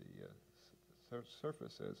the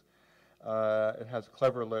surface is. It has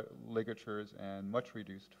clever ligatures and much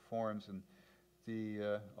reduced forms, and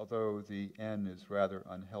although the N is rather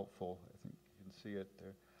unhelpful, I think you can see it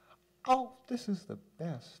there. Oh, this is the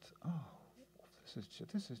best. Oh, this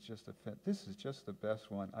is just the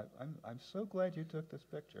best one. I'm so glad you took this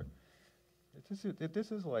picture.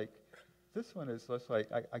 This one is just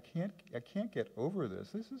like I can't get over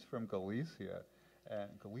this. This is from Galicia,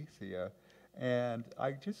 and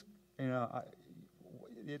I just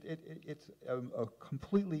it's a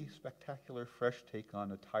completely spectacular, fresh take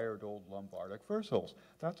on a tired old Lombardic versals.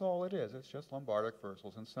 That's all it is. It's just Lombardic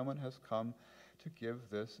versals, and someone has come to give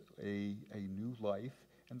this a new life.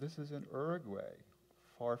 And this is in Uruguay,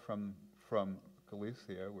 far from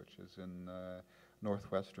Galicia, which is in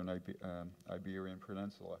northwestern Iberian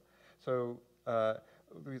Peninsula. So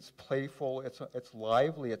it's playful, it's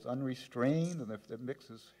lively, it's unrestrained, and it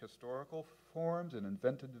mixes historical forms and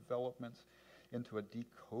invented developments into a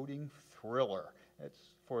decoding thriller.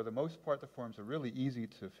 For the most part, the forms are really easy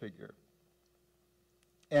to figure.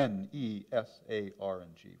 N, E, S, A, R,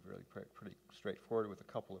 and G, really pretty straightforward with a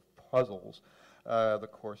couple of puzzles. The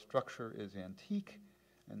core structure is antique,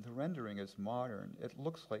 and the rendering is modern. It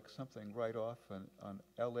looks like something right off an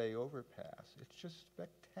LA overpass. It's just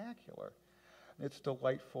spectacular. It's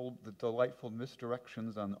delightful, the delightful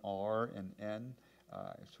misdirections on R and N,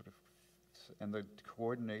 and the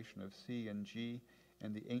coordination of C and G,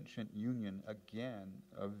 and the ancient union again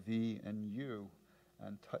of V and U,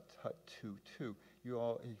 and tut tut tu tu.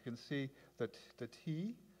 You can see that the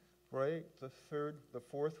T, right? The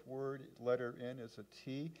fourth word letter in is a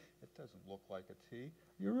T. It doesn't look like a T.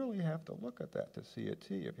 You really have to look at that to see a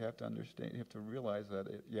T. You have to understand. You have to realize that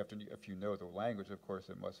if you know the language, of course,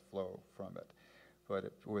 it must flow from it.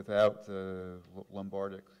 But without the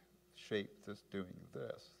Lombardic shape, doing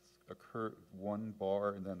this, one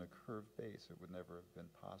bar and then a curved base, it would never have been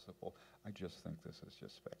possible. I just think this is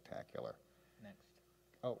just spectacular. Next.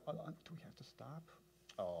 Oh, do we have to stop?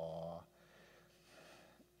 Oh.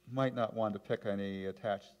 Might not want to pick any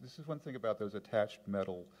attached. This is one thing about those attached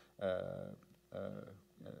metal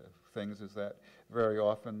things, is that very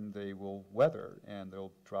often they will weather and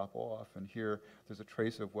they'll drop off. And here there's a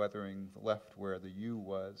trace of weathering left where the U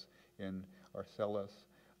was in Arcellus.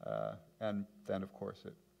 And then, of course,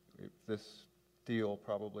 this steel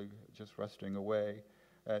probably just rusting away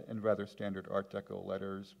in rather standard Art Deco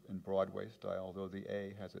letters in Broadway style, although the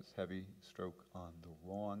A has its heavy stroke on the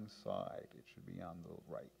wrong side. It should be on the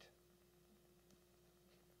right.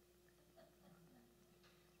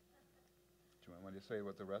 Do you want me to say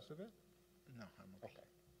what the rest of it? No, I'm okay.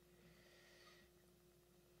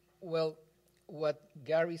 Well, what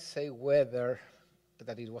Gary say weather,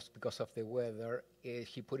 that it was because of the weather,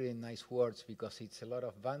 he put it in nice words because it's a lot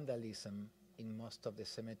of vandalism in most of the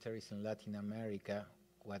cemeteries in Latin America.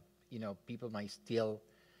 What people might still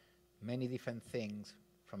many different things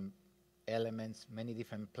from elements, many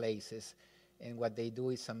different places. And what they do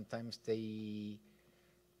is sometimes they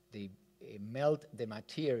melt the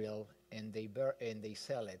material and they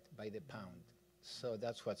sell it by the pound. So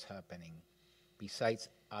that's what's happening, besides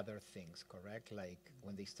other things, correct? Like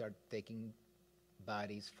when they start taking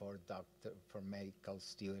bodies for medical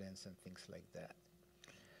students and things like that.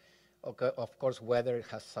 Okay, of course, weather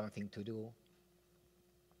has something to do.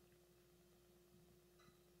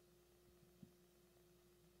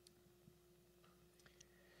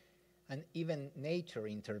 And even nature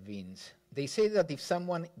intervenes. They say that if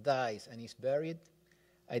someone dies and is buried,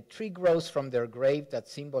 a tree grows from their grave that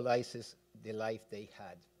symbolizes the life they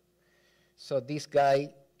had. So this guy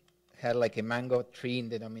had like a mango tree in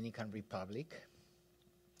the Dominican Republic,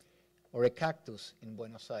 or a cactus in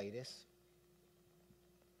Buenos Aires,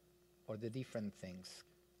 or the different things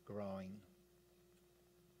growing.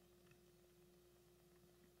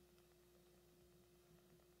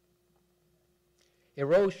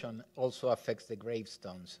 Erosion also affects the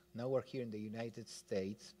gravestones. Now we're here in the United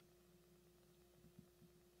States.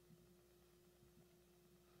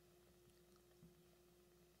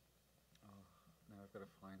 Now I've got to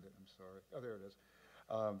find it, I'm sorry. Oh, there it is.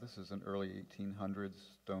 This is an early 1800s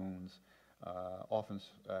stones. Often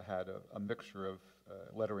had a mixture of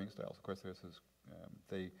lettering styles. Of course,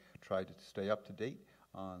 they tried to stay up to date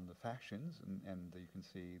on the fashions, and you can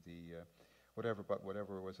see the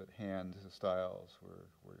whatever was at hand, the styles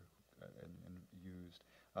were used,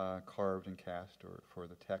 carved and cast or for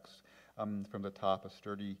the text. From the top, a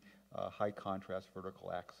sturdy, high contrast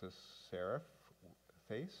vertical axis serif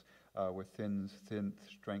face with thin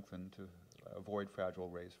strengthened to avoid fragile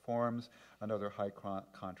raised forms. Another high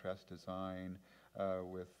contrast design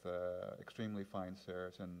with extremely fine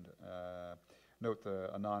serifs, and note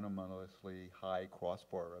the anonymously high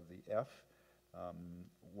crossbar of the F.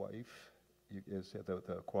 Wife is the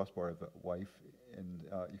crossbar of the wife, and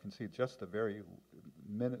you can see just the very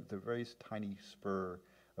tiny spur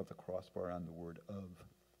of the crossbar on the word of.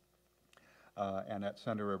 And at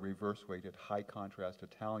center, a reverse weighted high contrast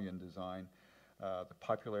Italian design. The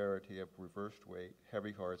popularity of reversed weight,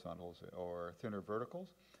 heavy horizontals or thinner verticals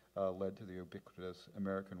led to the ubiquitous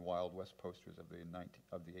American Wild West posters of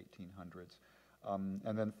the 1800s.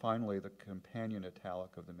 And then finally, the companion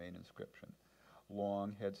italic of the main inscription.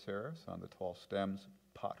 Long head serifs on the tall stems,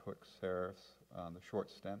 pothook serifs on the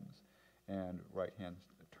short stems, and right-hand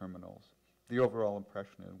terminals. The overall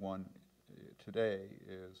impression today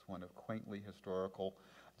is one of quaintly historical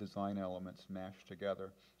design elements mashed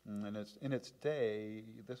together. And in its day,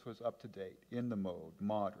 this was up to date, in the mode,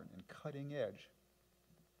 modern, and cutting edge.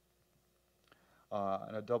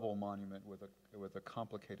 And a double monument with a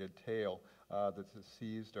complicated tale. The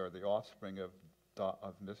deceased are the offspring of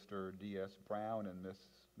Mr. D.S. Brown and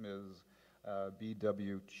Ms.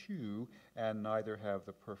 B.W. Chu, and neither have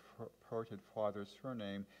the purported father's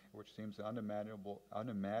surname, which seems unimaginable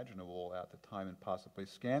at the time and possibly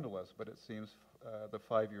scandalous, but it seems the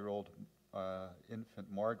 5-year-old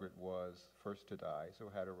infant Margaret was first to die, so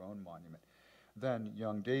had her own monument. Then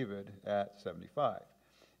young David at 75.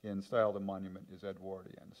 In style, the monument is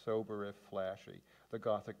Edwardian, sober if flashy. The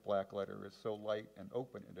Gothic black letter is so light and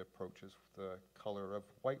open it approaches the color of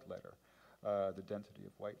white letter, the density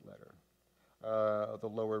of white letter. The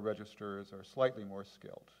lower registers are slightly more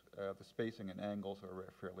skilled. The spacing and angles are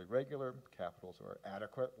fairly regular. Capitals are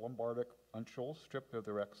adequate. Lombardic uncials stripped of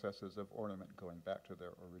their excesses of ornament, going back to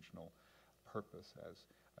their original purpose as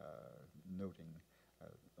noting.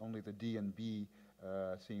 Only the D and B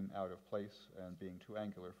seem out of place and being too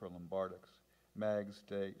angular for Lombardics. Mags,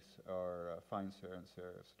 dates are fine serif and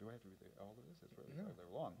serifs. Do I have to read all of this? It's really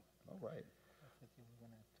they're long. All right.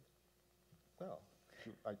 Well,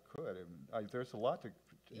 I could. There's a lot to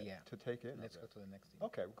take in. Let's go to the next one.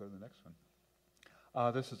 Okay, we'll go to the next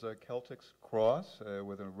one. This is a Celtic cross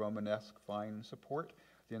with a Romanesque fine support.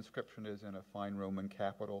 The inscription is in a fine Roman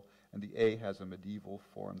capital, and the A has a medieval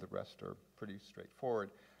form. The rest are pretty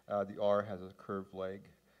straightforward. The R has a curved leg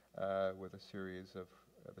with a series of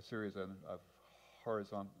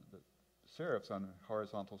horizontal serifs on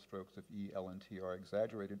horizontal strokes of E, L, and T are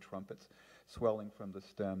exaggerated trumpets swelling from the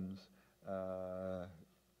stems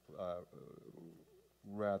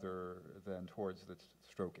rather than towards the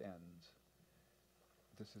stroke ends.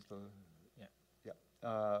 This is the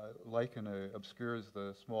lichen obscures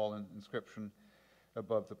the small inscription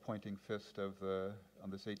above the pointing fist on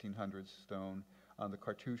this 1800s stone. On the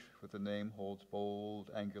cartouche with the name holds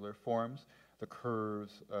bold, angular forms. The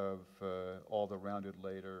curves of all the rounded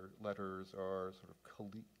letters are sort of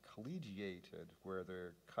collegiated, where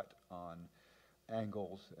they're cut on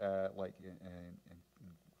angles like in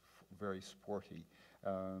very sporty.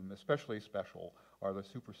 Especially special are the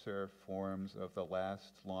super serif forms of the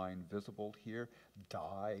last line visible here,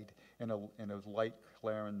 dyed in a light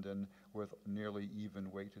Clarendon with nearly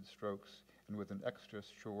even weighted strokes and with an extra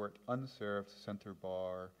short unserifed center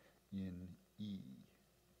bar in E.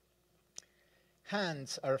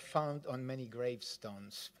 Hands are found on many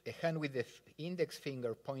gravestones. A hand with the index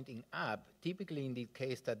finger pointing up typically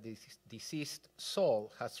indicates that the deceased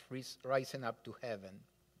soul has risen up to heaven,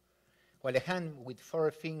 while a hand with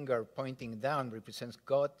forefinger pointing down represents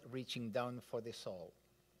God reaching down for the soul.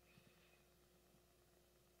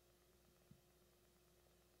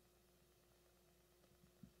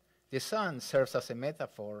 The sun serves as a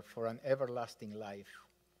metaphor for an everlasting life.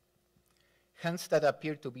 Hands that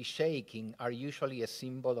appear to be shaking are usually a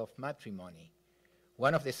symbol of matrimony.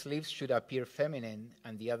 One of the sleeves should appear feminine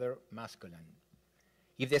and the other masculine.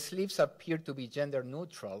 If the sleeves appear to be gender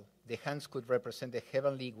neutral, the hands could represent a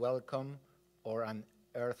heavenly welcome or an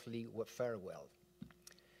earthly farewell.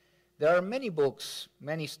 There are many books,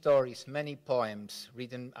 many stories, many poems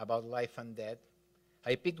written about life and death.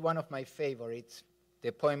 I picked one of my favorites.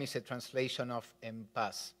 The poem is a translation of En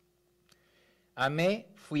Paz. Amé,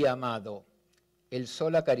 fui amado. El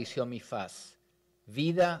sol acarició mi faz.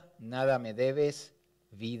 Vida, nada me debes.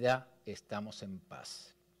 Vida, estamos en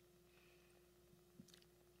paz.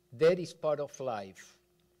 Death is part of life.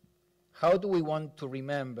 How do we want to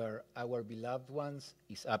remember our beloved ones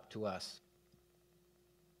is up to us.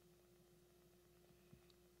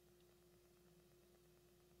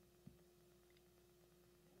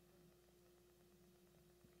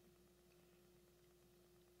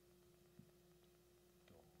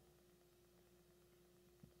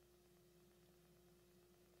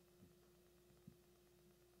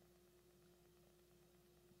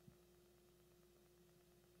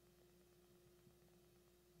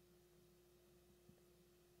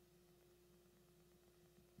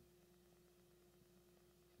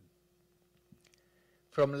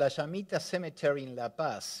 From La Llamita Cemetery in La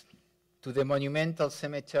Paz to the monumental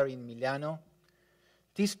cemetery in Milano,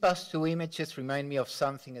 these past two images remind me of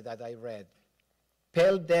something that I read.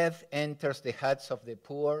 Pale death enters the huts of the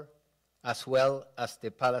poor as well as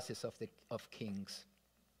the palaces of kings.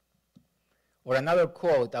 Or another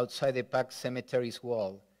quote outside the packed cemetery's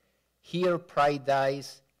wall, here pride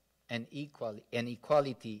dies and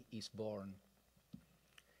equality is born.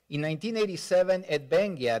 In 1987, Ed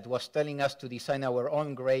Benguiat was telling us to design our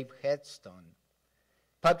own grave headstone.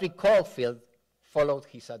 Patrick Caulfield followed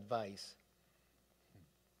his advice.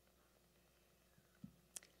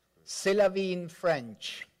 C'est la vie in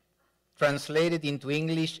French. Translated into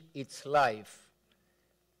English, it's life.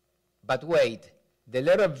 But wait, the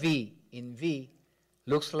letter V in V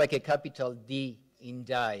looks like a capital D in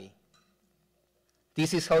die.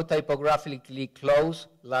 This is how typographically close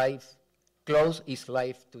is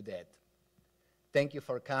life to death. Thank you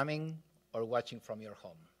for coming or watching from your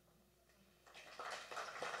home.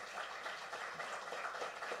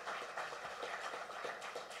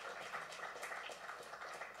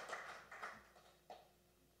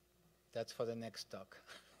 That's for the next talk.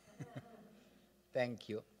 Thank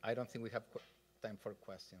you. I don't think we have time for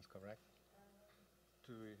questions, correct?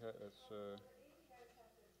 Do we have,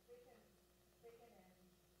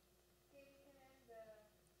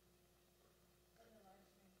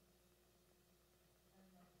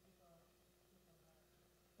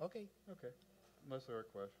 Okay. okay. Unless there are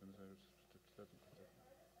questions.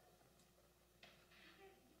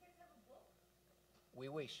 We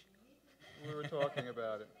wish. We were talking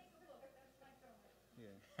about it.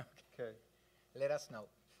 Yeah. Okay. Let us know.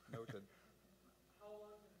 Noted.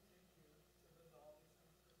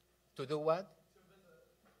 To do what?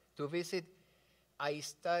 To visit. I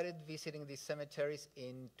started visiting these cemeteries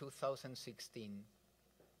in 2016.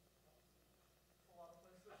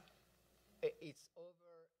 It's over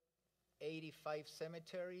 85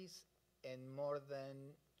 cemeteries and more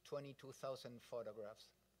than 22,000 photographs.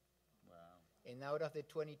 Wow. And out of the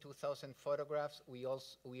 22,000 photographs, we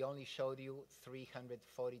only showed you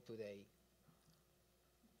 340 today.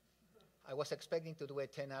 I was expecting to do a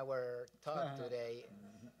 10-hour talk today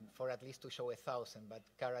for at least to show 1,000, but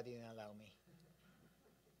Cara didn't allow me.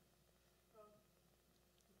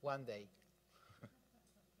 One day.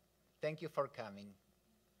 Thank you for coming.